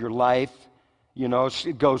part of your life,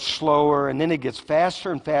 it goes slower and then it gets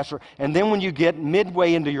faster and faster. And then when you get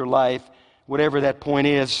midway into your life, whatever that point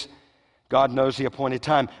is, God knows the appointed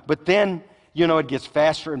time. But then, it gets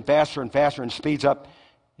faster and faster and faster and speeds up.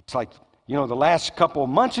 It's like, the last couple of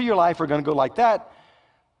months of your life are going to go like that.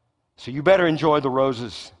 So you better enjoy the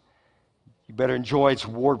roses. You better enjoy its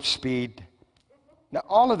warp speed. Now,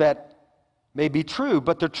 all of that may be true,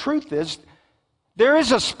 but the truth is There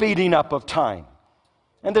is a speeding up of time.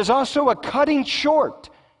 And there's also a cutting short.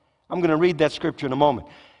 I'm going to read that scripture in a moment.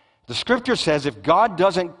 The scripture says if God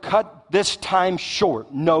doesn't cut this time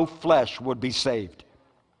short, no flesh would be saved.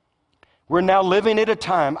 We're now living at a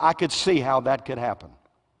time I could see how that could happen.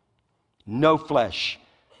 No flesh.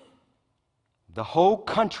 The whole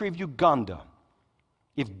country of Uganda,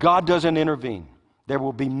 if God doesn't intervene, there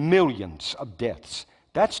will be millions of deaths.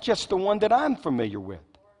 That's just the one that I'm familiar with.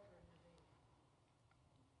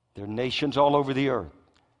 There are nations all over the earth.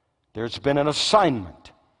 There's been an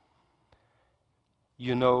assignment.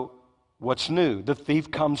 You know what's new? The thief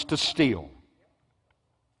comes to steal.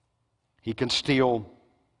 He can steal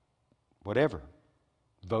whatever.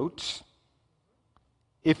 Votes.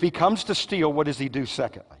 If he comes to steal, what does he do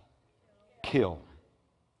secondly? Kill.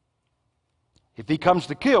 If he comes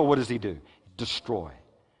to kill, what does he do? Destroy.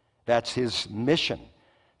 That's his mission.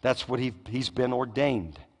 That's what he's been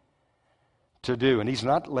ordained to do. And he's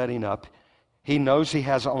not letting up. He knows he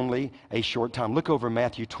has only a short time. Look over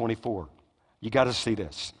Matthew 24. You got to see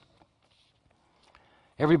this.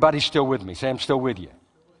 Everybody's still with me. Say, I'm still with you.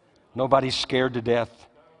 Nobody's scared to death.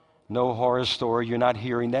 No horror story. You're not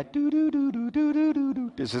hearing that. Do.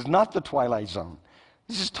 This is not the Twilight Zone.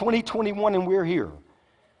 This is 2021 and we're here.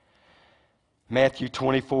 Matthew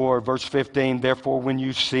 24, verse 15, therefore when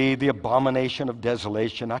you see the abomination of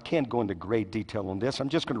desolation, I can't go into great detail on this. I'm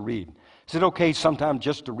just going to read. Is it okay sometimes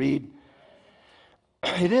just to read?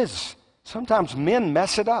 It is. Sometimes men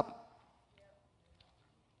mess it up.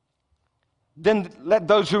 Then let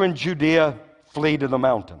those who are in Judea flee to the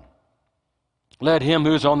mountain. Let him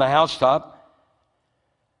who is on the housetop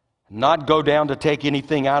not go down to take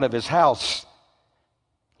anything out of his house.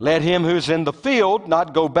 Let him who's in the field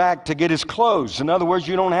not go back to get his clothes. In other words,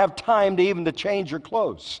 you don't have time to even to change your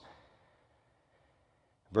clothes.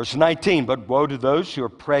 Verse 19, but woe to those who are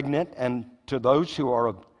pregnant and to those who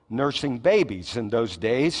are nursing babies in those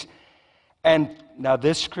days. And now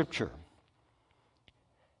this scripture.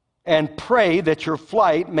 And pray that your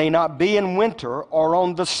flight may not be in winter or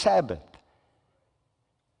on the Sabbath.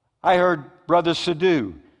 I heard Brother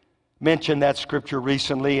Sadhu mention that scripture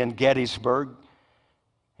recently in Gettysburg.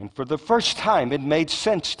 And for the first time, it made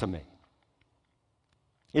sense to me.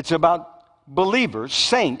 It's about believers,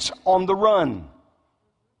 saints on the run.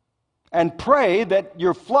 And pray that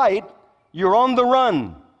your flight, you're on the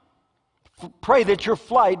run. Pray that your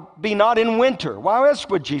flight be not in winter. Why else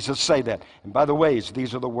would Jesus say that? And by the way,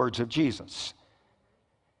 these are the words of Jesus.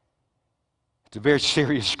 It's a very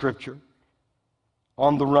serious scripture.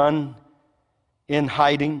 On the run, in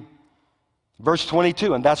hiding. Verse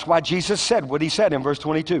 22, and that's why Jesus said what he said in verse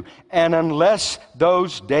 22. And unless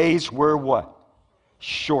those days were what?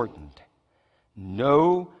 Shortened.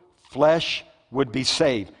 No flesh would be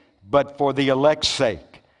saved, but for the elect's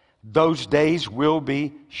sake, those days will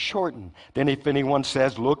be shortened. Then if anyone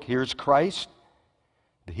says, look, here's Christ,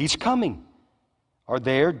 he's coming, or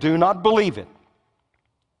there, do not believe it.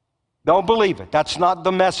 Don't believe it. That's not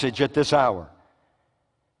the message at this hour.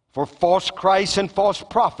 For false Christs and false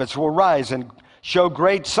prophets will rise and show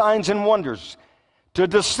great signs and wonders to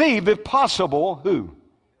deceive, if possible, who?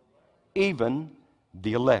 Even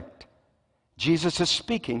the elect. Jesus is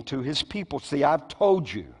speaking to his people. See, I've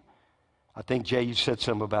told you. I think, Jay, you said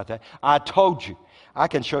something about that. I told you. I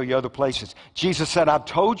can show you other places. Jesus said, I've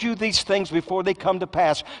told you these things before they come to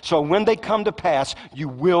pass. So when they come to pass, you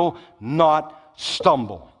will not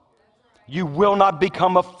stumble. You will not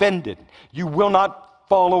become offended. You will not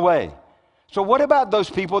fall away. So what about those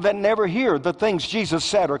people that never hear the things Jesus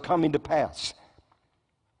said are coming to pass?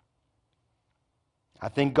 I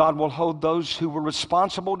think God will hold those who were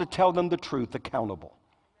responsible to tell them the truth accountable.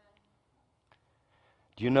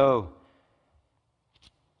 Do you know,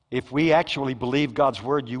 if we actually believe God's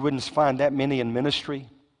word, you wouldn't find that many in ministry.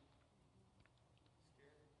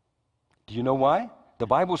 Do you know why? The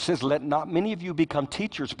Bible says, let not many of you become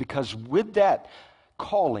teachers, because with that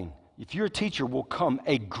calling, if you're a teacher, will come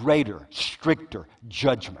a greater, stricter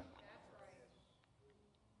judgment.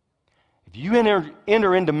 If you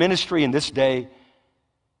enter into ministry in this day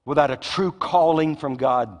without a true calling from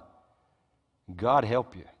God, God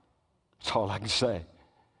help you. That's all I can say.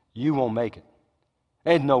 You won't make it.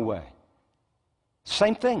 There's no way.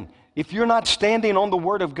 Same thing. If you're not standing on the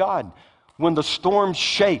Word of God, when the storms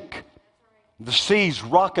shake, the seas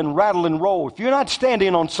rock and rattle and roll, if you're not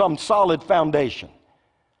standing on some solid foundation,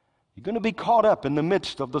 you're going to be caught up in the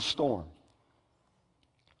midst of the storm.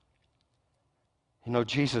 You know,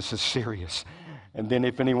 Jesus is serious. And then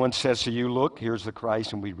if anyone says to you, look, here's the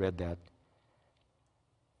Christ, and we read that.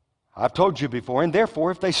 I've told you before, and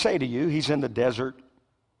therefore if they say to you, he's in the desert,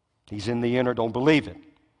 he's in the inner, don't believe it.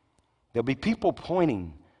 There'll be people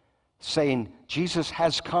pointing, saying, Jesus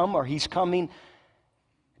has come or he's coming.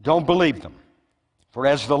 Don't believe them. For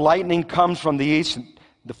as the lightning comes from the east and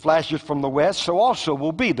the flashes from the west, so also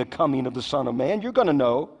will be the coming of the Son of Man. You're going to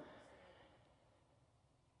know.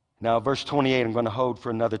 Now, verse 28, I'm going to hold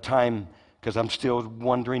for another time because I'm still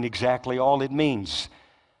wondering exactly all it means.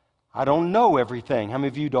 I don't know everything. How many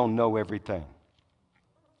of you don't know everything?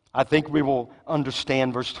 I think we will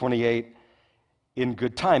understand verse 28 in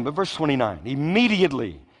good time. But verse 29,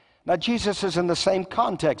 immediately. Now, Jesus is in the same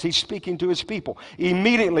context. He's speaking to his people.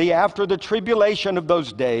 Immediately after the tribulation of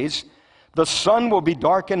those days, the sun will be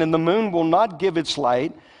darkened and the moon will not give its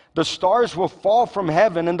light. The stars will fall from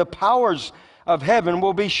heaven and the powers of heaven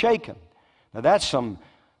will be shaken. Now, that's some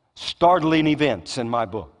startling events in my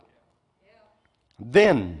book.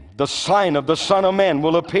 Then the sign of the Son of Man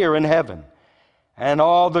will appear in heaven, and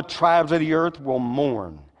all the tribes of the earth will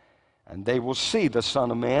mourn. And they will see the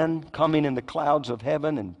Son of Man coming in the clouds of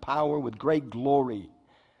heaven in power with great glory.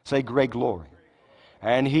 Say, great glory.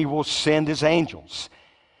 And he will send his angels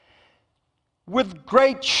with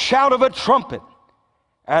great shout of a trumpet.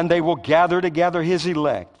 And they will gather together his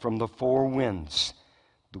elect from the four winds.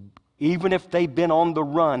 Even if they've been on the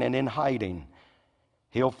run and in hiding,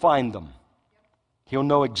 he'll find them. He'll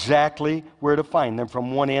know exactly where to find them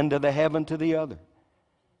from one end of the heaven to the other.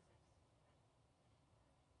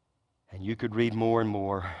 And you could read more and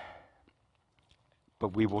more, but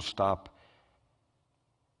we will stop.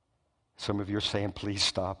 Some of you are saying, please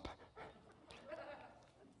stop.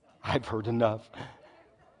 I've heard enough.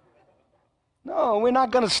 No, we're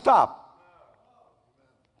not going to stop.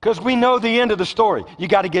 Because we know the end of the story. You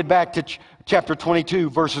got to get back to chapter 22,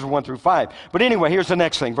 verses 1 through 5. But anyway, here's the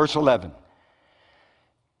next thing, verse 11.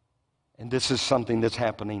 And this is something that's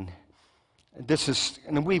happening.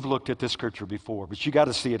 And we've looked at this scripture before, but you got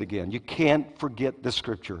to see it again. You can't forget this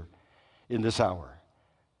scripture in this hour.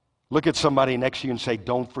 Look at somebody next to you and say,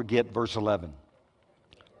 don't forget verse 11.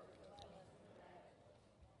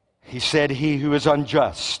 He said, he who is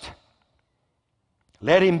unjust,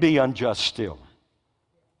 let him be unjust still.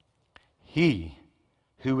 He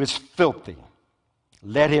who is filthy,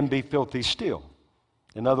 let him be filthy still.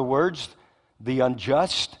 In other words, the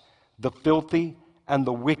unjust, the filthy, and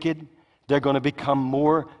the wicked, they're going to become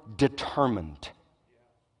more determined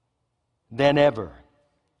than ever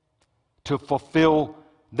to fulfill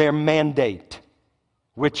their mandate,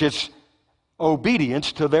 which is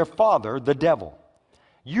obedience to their father, the devil.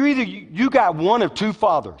 You got one of two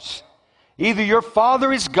fathers. Either your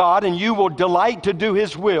father is God and you will delight to do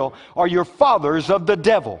his will, or your father is of the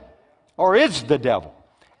devil, or is the devil,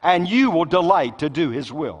 and you will delight to do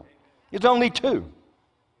his will. It's only two.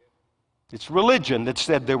 It's religion that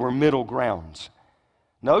said there were middle grounds.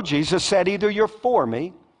 No, Jesus said either you're for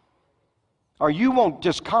me, or you won't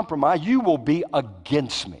just compromise, you will be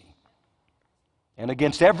against me. And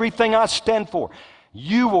against everything I stand for.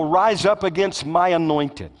 You will rise up against my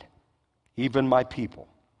anointed, even my people.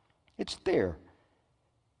 It's there.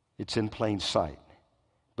 It's in plain sight.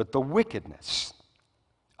 But the wickedness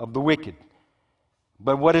of the wicked.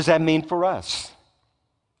 But what does that mean for us?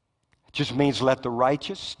 It just means let the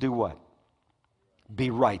righteous do what? Be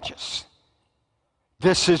righteous.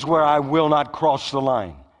 This is where I will not cross the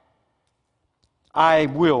line. I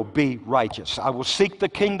will be righteous. I will seek the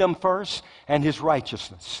kingdom first and his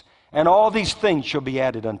righteousness. And all these things shall be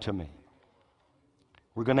added unto me.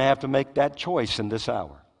 We're going to have to make that choice in this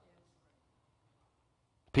hour.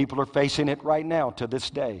 People are facing it right now to this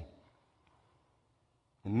day.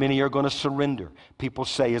 And many are going to surrender. People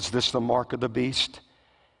say, is this the mark of the beast?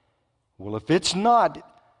 Well, if it's not,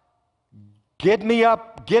 get me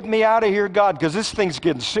up, get me out of here, God, because this thing's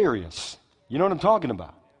getting serious. You know what I'm talking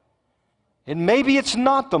about? And maybe it's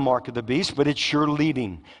not the mark of the beast, but it's sure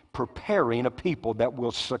leading, preparing a people that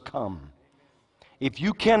will succumb. If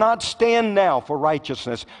you cannot stand now for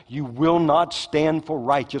righteousness, you will not stand for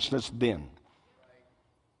righteousness then.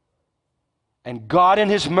 And God in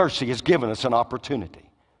his mercy has given us an opportunity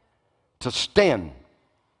to stand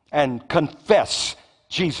and confess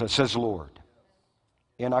Jesus as Lord.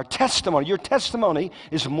 In our testimony, your testimony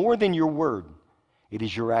is more than your word. It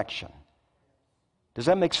is your action. Does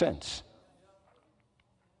that make sense?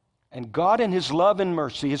 And God in his love and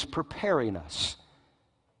mercy is preparing us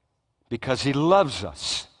because he loves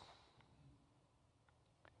us.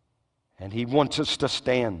 And he wants us to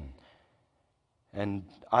stand. And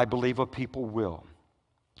I believe a people will.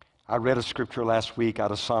 I read a scripture last week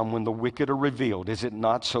out of Psalm, when the wicked are revealed, is it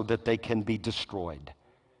not so that they can be destroyed?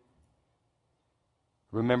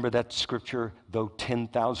 Remember that scripture, though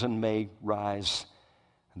 10,000 may rise,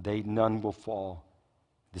 none will fall.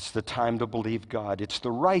 It's the time to believe God. It's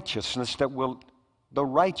the righteous that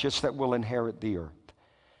will inherit the earth.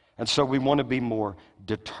 And so we want to be more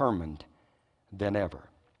determined than ever.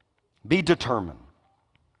 Be determined.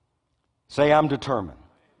 Say, I'm determined.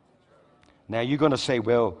 Now you're going to say,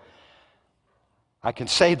 well, I can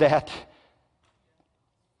say that,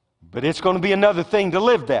 but it's going to be another thing to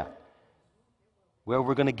live that. Well,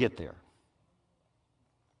 we're going to get there.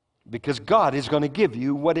 Because God is going to give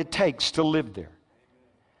you what it takes to live there.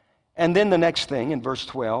 And then the next thing in verse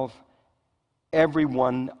 12,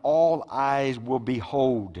 everyone, all eyes will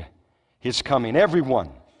behold his coming. Everyone.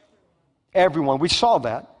 Everyone. We saw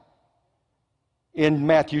that in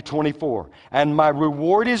Matthew 24. And my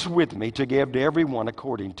reward is with me to give to everyone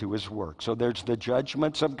according to his work. So there's the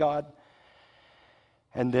judgments of God.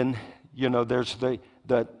 And then, there's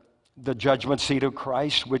the judgment seat of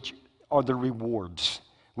Christ, which are the rewards.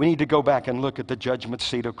 We need to go back and look at the judgment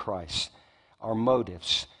seat of Christ. Our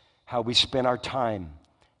motives, how we spend our time,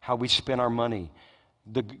 how we spend our money.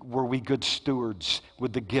 Were we good stewards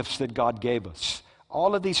with the gifts that God gave us?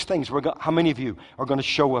 All of these things, how many of you are going to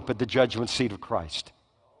show up at the judgment seat of Christ?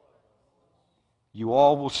 You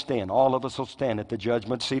all will stand. All of us will stand at the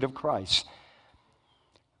judgment seat of Christ.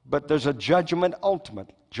 But there's a judgment, ultimate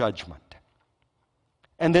judgment.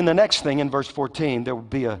 And then the next thing in verse 14, there will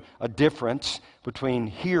be a difference between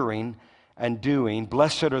hearing and doing.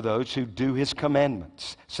 Blessed are those who do his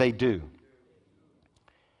commandments. Say do.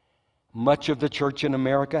 Much of the church in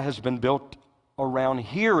America has been built around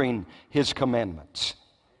hearing his commandments.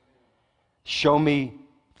 Show me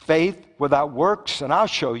faith without works, and I'll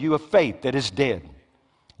show you a faith that is dead.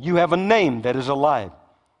 You have a name that is alive,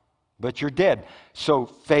 but you're dead. So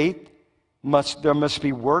faith there must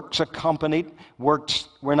be works accompanied. Works,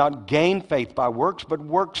 we're not gain faith by works, but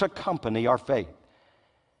works accompany our faith.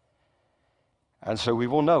 And so we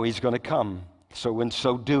will know he's going to come. So in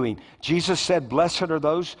so doing, Jesus said, blessed are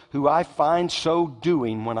those who I find so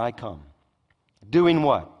doing when I come. Doing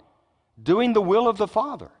what? Doing the will of the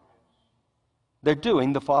Father. They're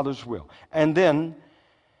doing the Father's will. And then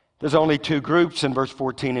there's only two groups in verse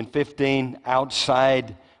 14 and 15.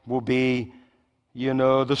 Outside will be,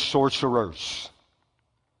 the sorcerers.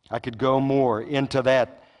 I could go more into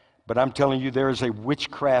that, but I'm telling you there is a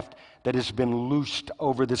witchcraft that has been loosed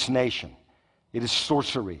over this nation. It is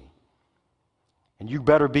sorcery. And you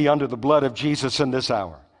better be under the blood of Jesus in this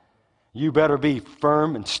hour. You better be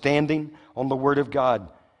firm and standing on the Word of God.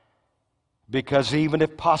 Because even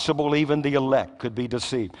if possible, even the elect could be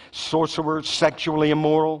deceived. Sorcerers, sexually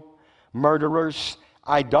immoral, murderers,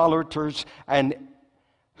 idolaters, and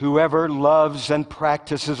whoever loves and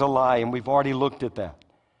practices a lie. And we've already looked at that.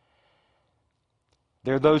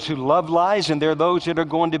 There are those who love lies, and there are those that are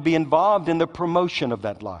going to be involved in the promotion of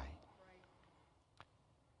that lie.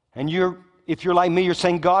 And if you're like me, you're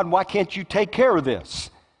saying, God, why can't you take care of this?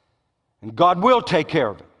 And God will take care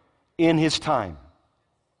of it in his time.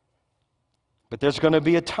 But there's going to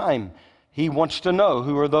be a time he wants to know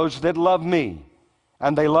who are those that love me,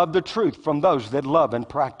 and they love the truth from those that love and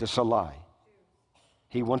practice a lie.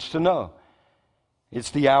 He wants to know.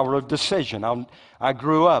 It's the hour of decision. I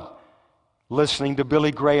grew up listening to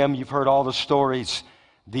Billy Graham. You've heard all the stories.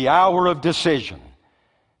 The hour of decision.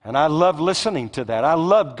 And I love listening to that. I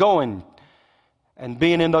love going and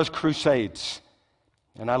being in those crusades.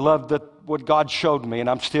 And I love what God showed me. And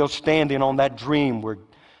I'm still standing on that dream where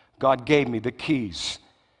God gave me the keys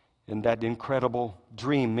in that incredible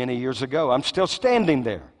dream many years ago. I'm still standing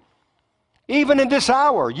there. Even in this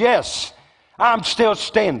hour, yes, I'm still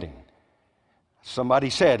standing. Somebody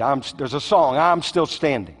said, there's a song, I'm still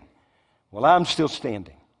standing. Well, I'm still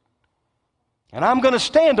standing. And I'm going to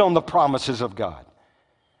stand on the promises of God.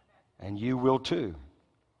 And you will too.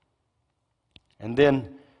 And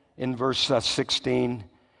then in verse 16,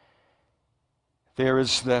 there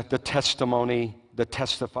is the testimony, the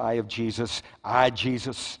testify of Jesus. I,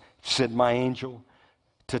 Jesus, sent my angel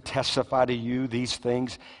to testify to you these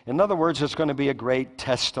things. In other words, there's going to be a great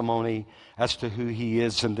testimony as to who he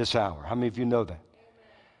is in this hour. How many of you know that?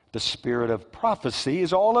 The spirit of prophecy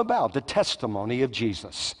is all about the testimony of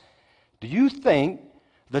Jesus. Do you think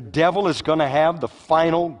the devil is going to have the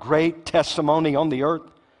final great testimony on the earth?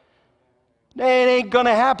 It ain't going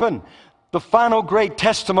to happen. The final great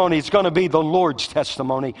testimony is going to be the Lord's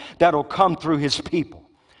testimony that will come through his people.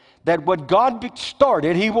 That what God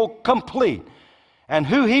started, he will complete. And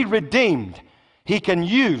who he redeemed, he can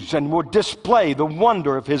use and will display the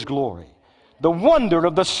wonder of his glory. The wonder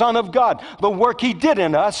of the Son of God. The work he did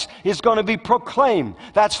in us is going to be proclaimed.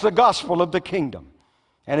 That's the gospel of the kingdom.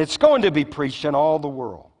 And it's going to be preached in all the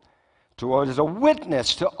world. As a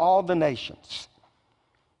witness to all the nations.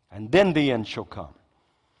 And then the end shall come.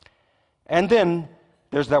 And then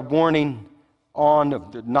there's that warning on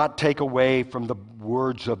of not take away from the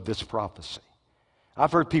words of this prophecy.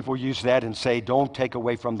 I've heard people use that and say, don't take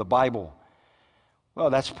away from the Bible. Well,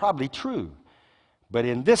 that's probably true. But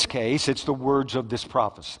in this case, it's the words of this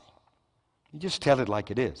prophecy. You just tell it like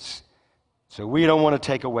it is. So we don't want to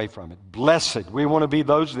take away from it. Blessed. We want to be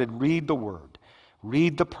those that read the word,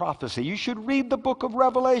 read the prophecy. You should read the book of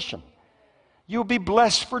Revelation. You'll be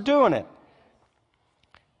blessed for doing it.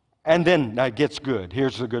 And then, now it gets good.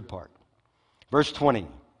 Here's the good part. Verse 20.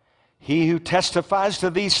 He who testifies to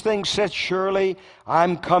these things says, surely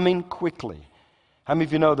I'm coming quickly. How many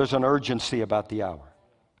of you know there's an urgency about the hour?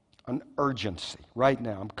 An urgency. Right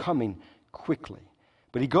now, I'm coming quickly.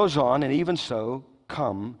 But he goes on, and even so,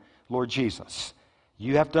 come, Lord Jesus.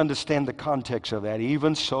 You have to understand the context of that.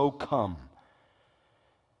 Even so, come.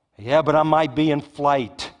 Yeah, but I might be in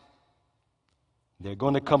flight. They're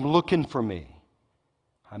going to come looking for me.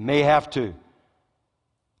 I may have to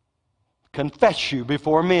confess you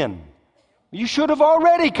before men. You should have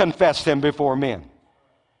already confessed him before men.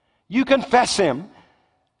 You confess him.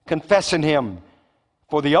 Confessing him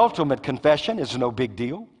for the ultimate confession is no big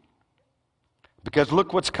deal. Because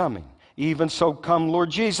look what's coming. Even so come, Lord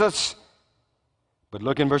Jesus. But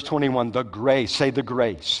look in verse 21. The grace, say the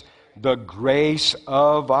grace. The grace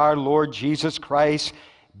of our Lord Jesus Christ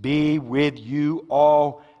be with you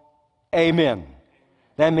all. Amen.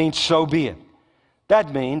 That means so be it.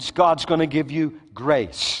 That means God's going to give you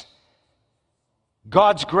grace.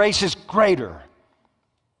 God's grace is greater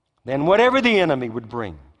than whatever the enemy would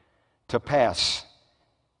bring to pass.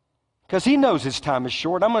 Because he knows his time is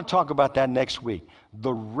short. I'm going to talk about that next week.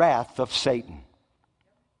 The wrath of Satan.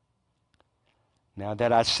 Now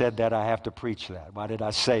that I said that, I have to preach that. Why did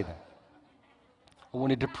I say that? I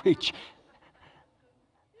wanted to preach.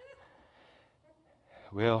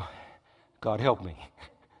 Well, God help me.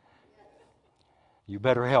 You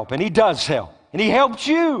better help. And he does help. And he helps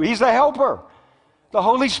you. He's the helper. The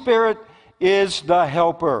Holy Spirit is the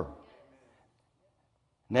helper.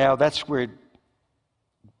 Now, that's where it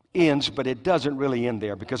ends, but it doesn't really end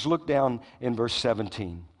there, because look down in verse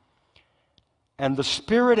 17. And the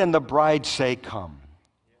Spirit and the bride say, come.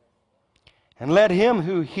 And let him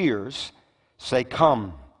who hears say,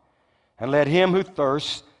 come. And let him who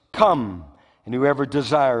thirsts come. And whoever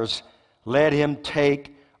desires, let him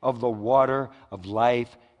take of the water of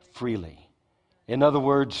life freely. In other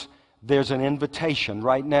words, there's an invitation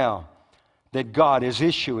right now that God is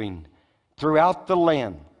issuing throughout the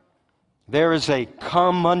land. There is a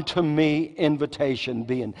come unto me invitation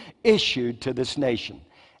being issued to this nation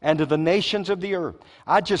and to the nations of the earth.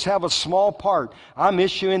 I just have a small part. I'm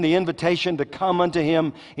issuing the invitation to come unto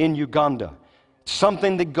him in Uganda.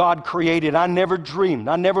 Something that God created. I never dreamed.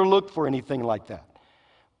 I never looked for anything like that.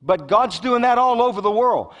 But God's doing that all over the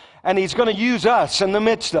world. And he's going to use us in the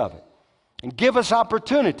midst of it. And give us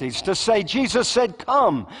opportunities to say, Jesus said,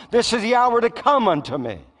 come. This is the hour to come unto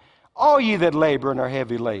me. All ye that labor and are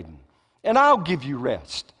heavy laden. And I'll give you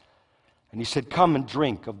rest. And he said, come and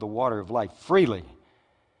drink of the water of life freely.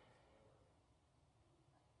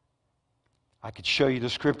 I could show you the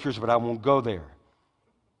scriptures, but I won't go there.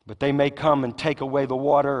 But they may come and take away the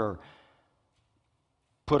water or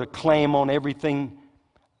put a claim on everything.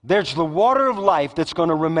 There's the water of life that's going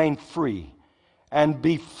to remain free and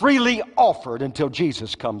be freely offered until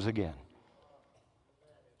Jesus comes again.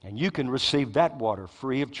 And you can receive that water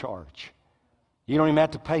free of charge. You don't even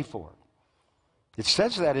have to pay for it. It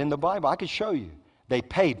says that in the Bible. I could show you. They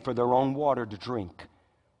paid for their own water to drink.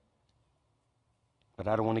 But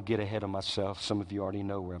I don't want to get ahead of myself. Some of you already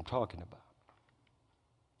know where I'm talking about.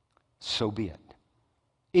 So be it.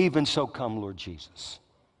 Even so come, Lord Jesus.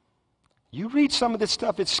 You read some of this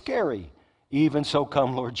stuff, it's scary. Even so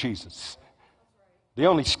come, Lord Jesus. The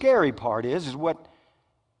only scary part is what?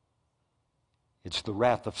 It's the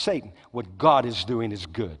wrath of Satan. What God is doing is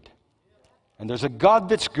good. And there's a God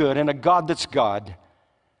that's good and a God that's God.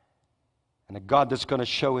 And a God that's going to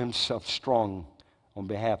show himself strong on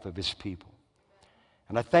behalf of his people.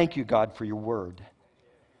 And I thank you, God, for your word.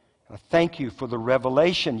 I thank you for the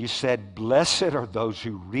revelation. You said, blessed are those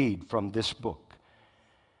who read from this book.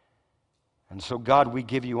 And so, God, we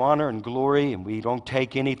give you honor and glory, and we don't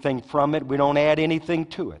take anything from it. We don't add anything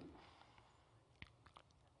to it.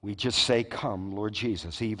 We just say, come, Lord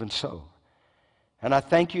Jesus, even so. And I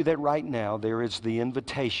thank you that right now there is the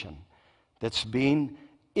invitation that's being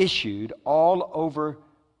issued all over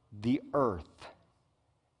the earth,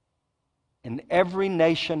 in every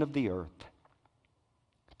nation of the earth,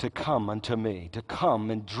 to come unto me, to come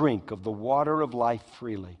and drink of the water of life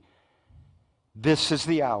freely. This is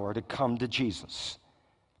the hour to come to Jesus.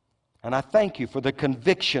 And I thank you for the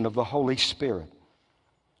conviction of the Holy Spirit.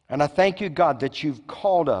 And I thank you, God, that you've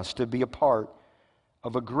called us to be a part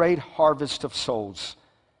of a great harvest of souls.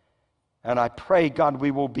 And I pray, God,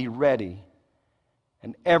 we will be ready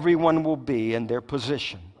and everyone will be in their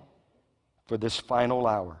position for this final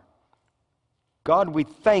hour. God, we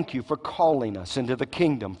thank you for calling us into the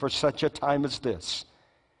kingdom for such a time as this.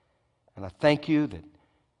 And I thank you that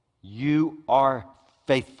you are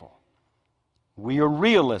faithful. We are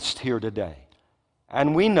realists here today.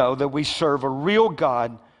 And we know that we serve a real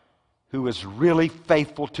God who is really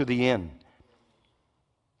faithful to the end.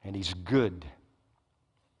 And He's good.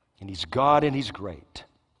 And He's God and He's great.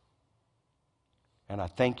 And I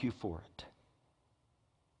thank you for it.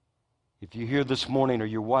 If you're here this morning or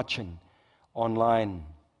you're watching online,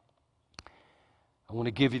 I want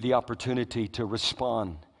to give you the opportunity to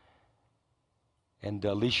respond. And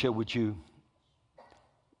Alicia, would you?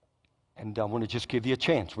 And I want to just give you a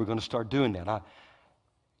chance. We're going to start doing that.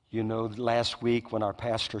 Last week when our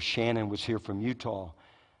pastor Shannon was here from Utah,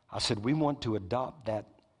 I said, we want to adopt that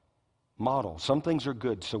model. Some things are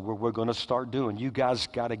good, so we're going to start doing. You guys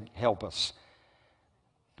got to help us.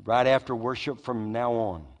 Right after worship from now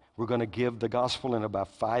on, we're going to give the gospel in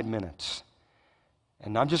about 5 minutes.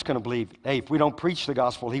 And I'm just going to believe, hey, if we don't preach the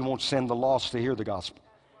gospel, He won't send the lost to hear the gospel.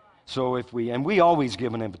 So we always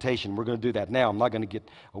give an invitation. We're going to do that now. I'm not going to get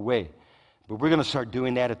away. But we're going to start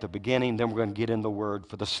doing that at the beginning. Then we're going to get in the word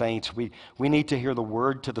for the saints. We need to hear the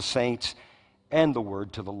word to the saints and the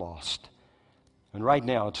word to the lost. And right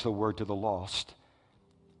now it's the word to the lost.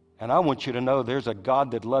 And I want you to know there's a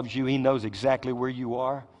God that loves you. He knows exactly where you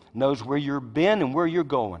are, knows where you've been and where you're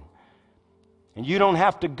going. And you don't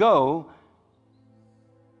have to go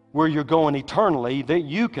where you're going eternally, that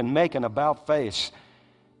you can make an about face.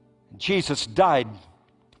 Jesus died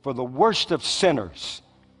for the worst of sinners.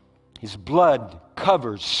 His blood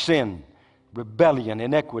covers sin, rebellion,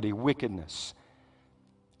 inequity, wickedness.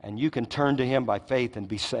 And you can turn to Him by faith and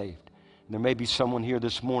be saved. And there may be someone here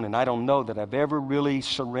this morning. I don't know that I've ever really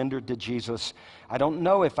surrendered to Jesus. I don't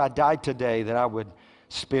know if I died today that I would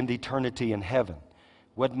spend eternity in heaven.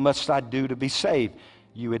 What must I do to be saved?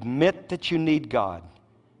 You admit that you need God.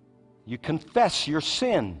 You confess your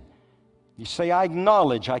sin. You say, I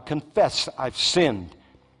acknowledge, I confess I've sinned.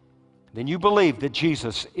 Then you believe that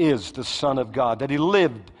Jesus is the Son of God, that He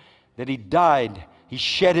lived, that He died, He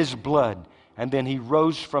shed His blood, and then He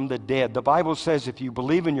rose from the dead. The Bible says if you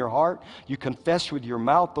believe in your heart, you confess with your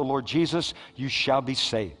mouth the Lord Jesus, you shall be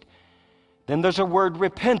saved. Then there's a word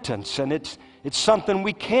repentance, and it's something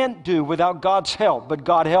we can't do without God's help, but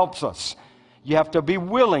God helps us. You have to be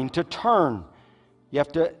willing to turn. You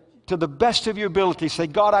have to the best of your ability, say,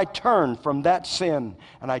 God, I turn from that sin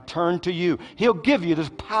and I turn to you. He'll give you the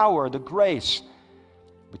power, the grace.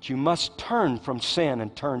 But you must turn from sin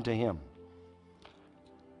and turn to Him.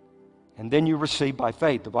 And then you receive by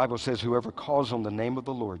faith. The Bible says, whoever calls on the name of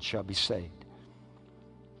the Lord shall be saved.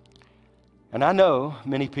 And I know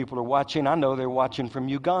many people are watching. I know they're watching from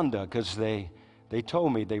Uganda because they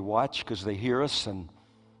told me they watch because they hear us and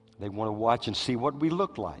they want to watch and see what we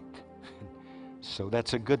look like. So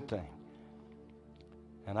that's a good thing.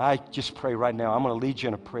 And I just pray right now, I'm going to lead you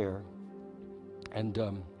in a prayer. And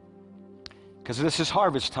because this is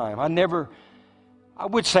harvest time. I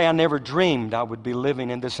would say I never dreamed I would be living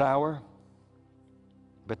in this hour.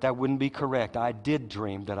 But that wouldn't be correct. I did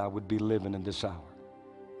dream that I would be living in this hour.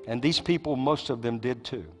 And these people, most of them did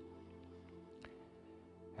too.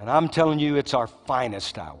 And I'm telling you, it's our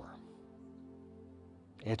finest hour.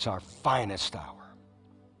 It's our finest hour.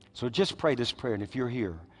 So just pray this prayer, and if you're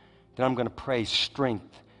here, then I'm going to pray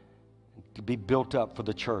strength to be built up for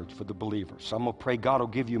the church, for the believers. So I'm going to pray God will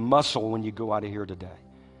give you muscle when you go out of here today.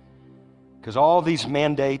 Because all these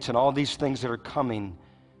mandates and all these things that are coming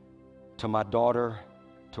to my daughter,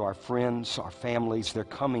 to our friends, our families, they're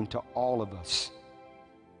coming to all of us.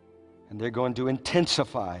 And they're going to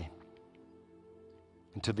intensify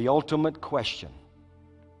into the ultimate question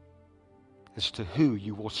as to who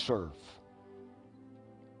you will serve.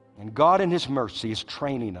 And God in His mercy is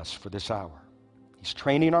training us for this hour. He's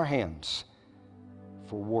training our hands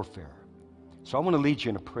for warfare. So I want to lead you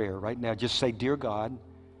in a prayer right now. Just say, Dear God,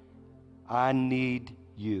 I need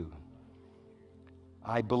you.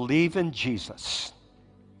 I believe in Jesus,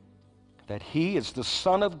 that He is the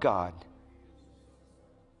Son of God,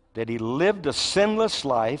 that He lived a sinless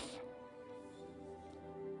life.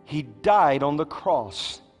 He died on the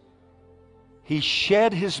cross. He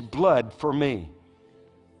shed His blood for me.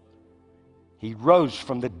 He rose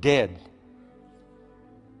from the dead.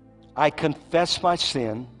 I confess my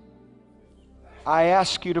sin. I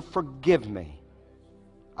ask you to forgive me.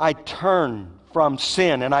 I turn from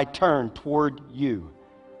sin and I turn toward you.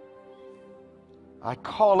 I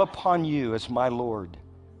call upon you as my Lord.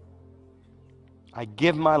 I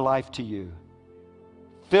give my life to you.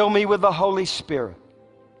 Fill me with the Holy Spirit.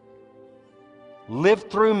 Live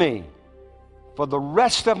through me for the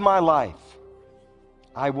rest of my life.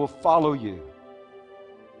 I will follow you.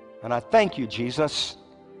 And I thank you, Jesus,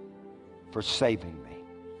 for saving me.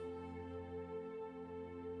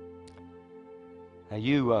 Now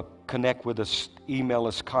you connect with us, email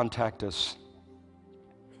us, contact us.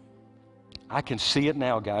 I can see it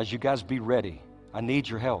now, guys. You guys be ready. I need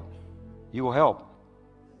your help. You will help.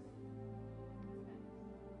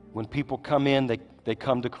 When people come in, they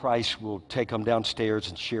come to Christ, we'll take them downstairs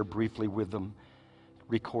and share briefly with them,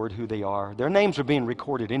 record who they are. Their names are being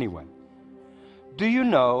recorded anyway. Do you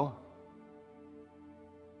know,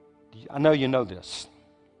 I know you know this,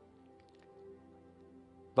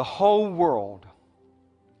 the whole world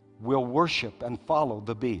will worship and follow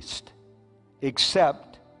the beast,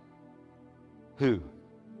 except who?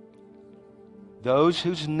 Those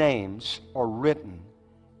whose names are written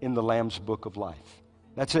in the Lamb's Book of Life.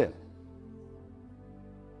 That's it.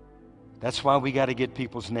 That's why we got to get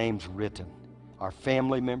people's names written. Our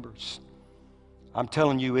family members. I'm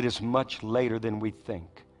telling you, it is much later than we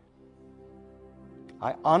think.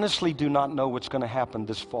 I honestly do not know what's going to happen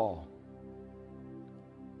this fall.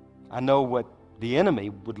 I know what the enemy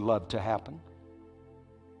would love to happen.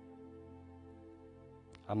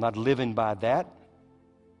 I'm not living by that.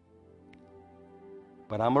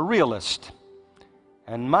 But I'm a realist.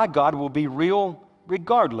 And my God will be real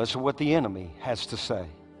regardless of what the enemy has to say.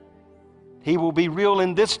 He will be real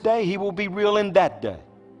in this day. He will be real in that day.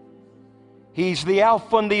 He's the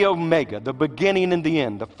Alpha and the Omega, the beginning and the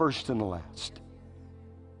end, the first and the last.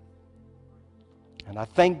 And I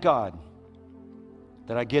thank God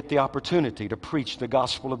that I get the opportunity to preach the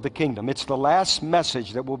gospel of the kingdom. It's the last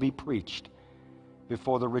message that will be preached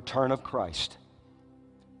before the return of Christ.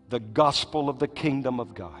 The gospel of the kingdom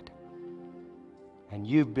of God. And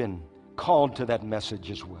you've been called to that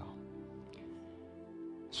message as well.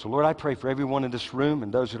 So Lord, I pray for everyone in this room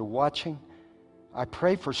and those that are watching. I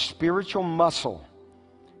pray for spiritual muscle.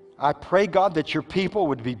 I pray, God, that your people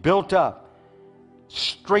would be built up,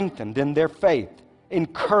 strengthened in their faith,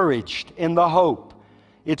 encouraged in the hope.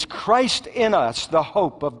 It's Christ in us, the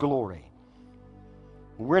hope of glory.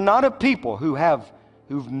 We're not a people who have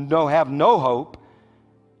no hope.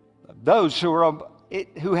 Those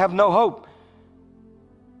who have no hope,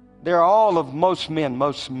 they're all of most men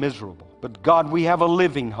most miserable. But God, we have a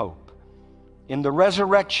living hope in the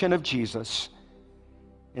resurrection of Jesus,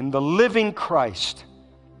 in the living Christ.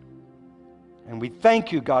 And we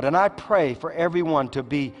thank you, God, and I pray for everyone to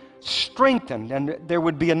be strengthened and there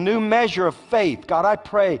would be a new measure of faith. God, I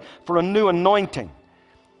pray for a new anointing.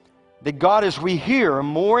 That God, as we hear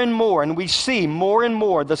more and more and we see more and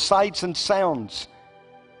more the sights and sounds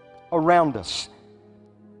around us,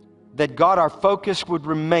 that God, our focus would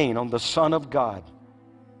remain on the Son of God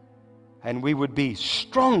and we would be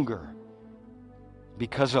stronger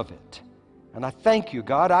because of it. And I thank you,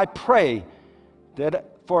 God. I pray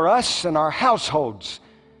that for us and our households,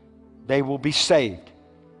 they will be saved.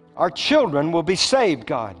 Our children will be saved,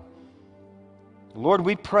 God. Lord,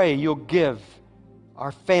 we pray you'll give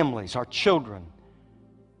our families, our children,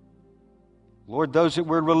 Lord, those that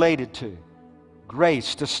we're related to,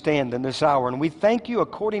 grace to stand in this hour. And we thank you,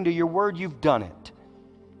 according to your word, you've done it.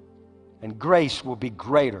 And grace will be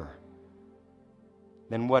greater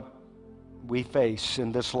than what we face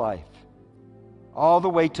in this life, all the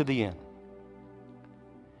way to the end.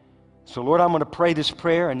 So, Lord, I'm going to pray this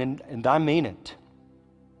prayer, and I mean it.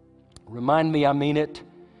 Remind me I mean it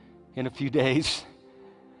in a few days.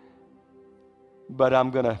 But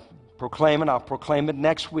I'm going to proclaim it. I'll proclaim it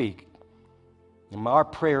next week. And our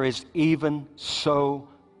prayer is, even so,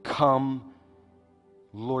 come,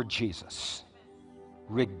 Lord Jesus.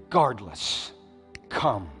 Regardless,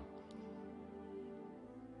 come.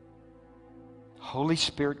 Holy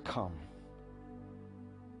Spirit, come.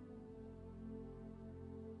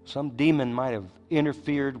 Some demon might have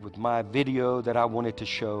interfered with my video that I wanted to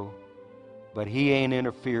show, but he ain't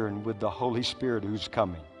interfering with the Holy Spirit who's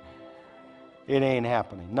coming. It ain't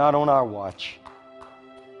happening. Not on our watch.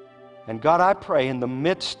 And God, I pray in the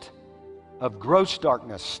midst of gross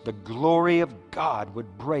darkness, the glory of God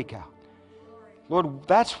would break out. Lord,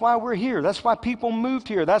 that's why we're here. That's why people moved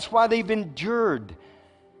here. That's why they've endured.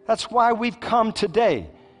 That's why we've come today.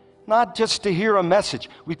 Not just to hear a message.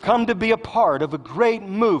 We've come to be a part of a great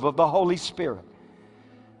move of the Holy Spirit.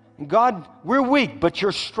 And God, we're weak, but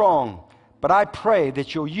you're strong. But I pray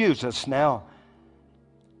that you'll use us now.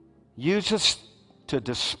 Use us to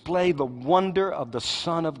display the wonder of the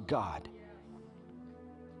Son of God,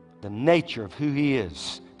 the nature of who He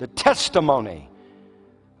is, the testimony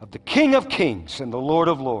of the King of Kings and the Lord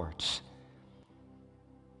of Lords.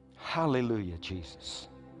 Hallelujah, Jesus.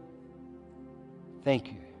 Thank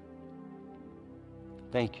you.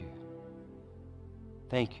 Thank you.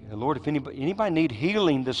 Thank you. And Lord, if anybody need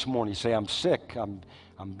healing this morning, say, I'm sick, I'm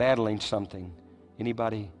battling something.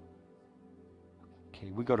 Anybody? Okay,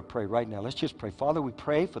 we go to pray right now. Let's just pray. Father, we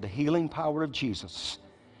pray for the healing power of Jesus.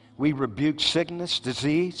 We rebuke sickness,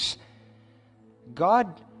 disease.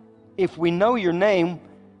 God, if we know your name,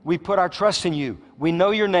 we put our trust in you. We know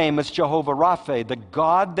your name as Jehovah Rapha, the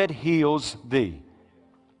God that heals thee.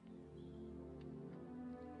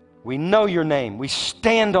 We know your name. We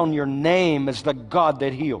stand on your name as the God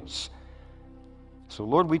that heals. So,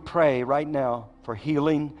 Lord, we pray right now for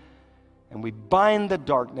healing, and we bind the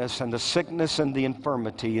darkness and the sickness and the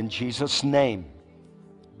infirmity in Jesus' name.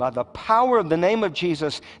 By the power of the name of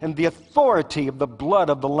Jesus and the authority of the blood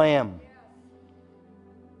of the Lamb.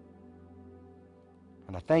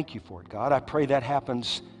 And I thank you for it, God. I pray that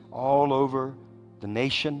happens all over the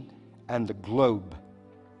nation and the globe.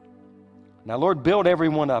 Now, Lord, build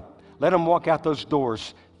everyone up. Let them walk out those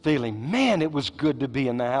doors feeling, man, it was good to be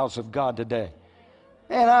in the house of God today.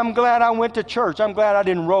 And I'm glad I went to church. I'm glad I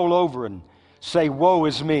didn't roll over and say, woe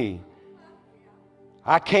is me.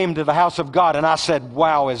 I came to the house of God and I said,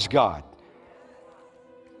 wow is God.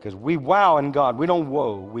 Because we wow in God. We don't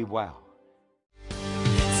woe, we wow.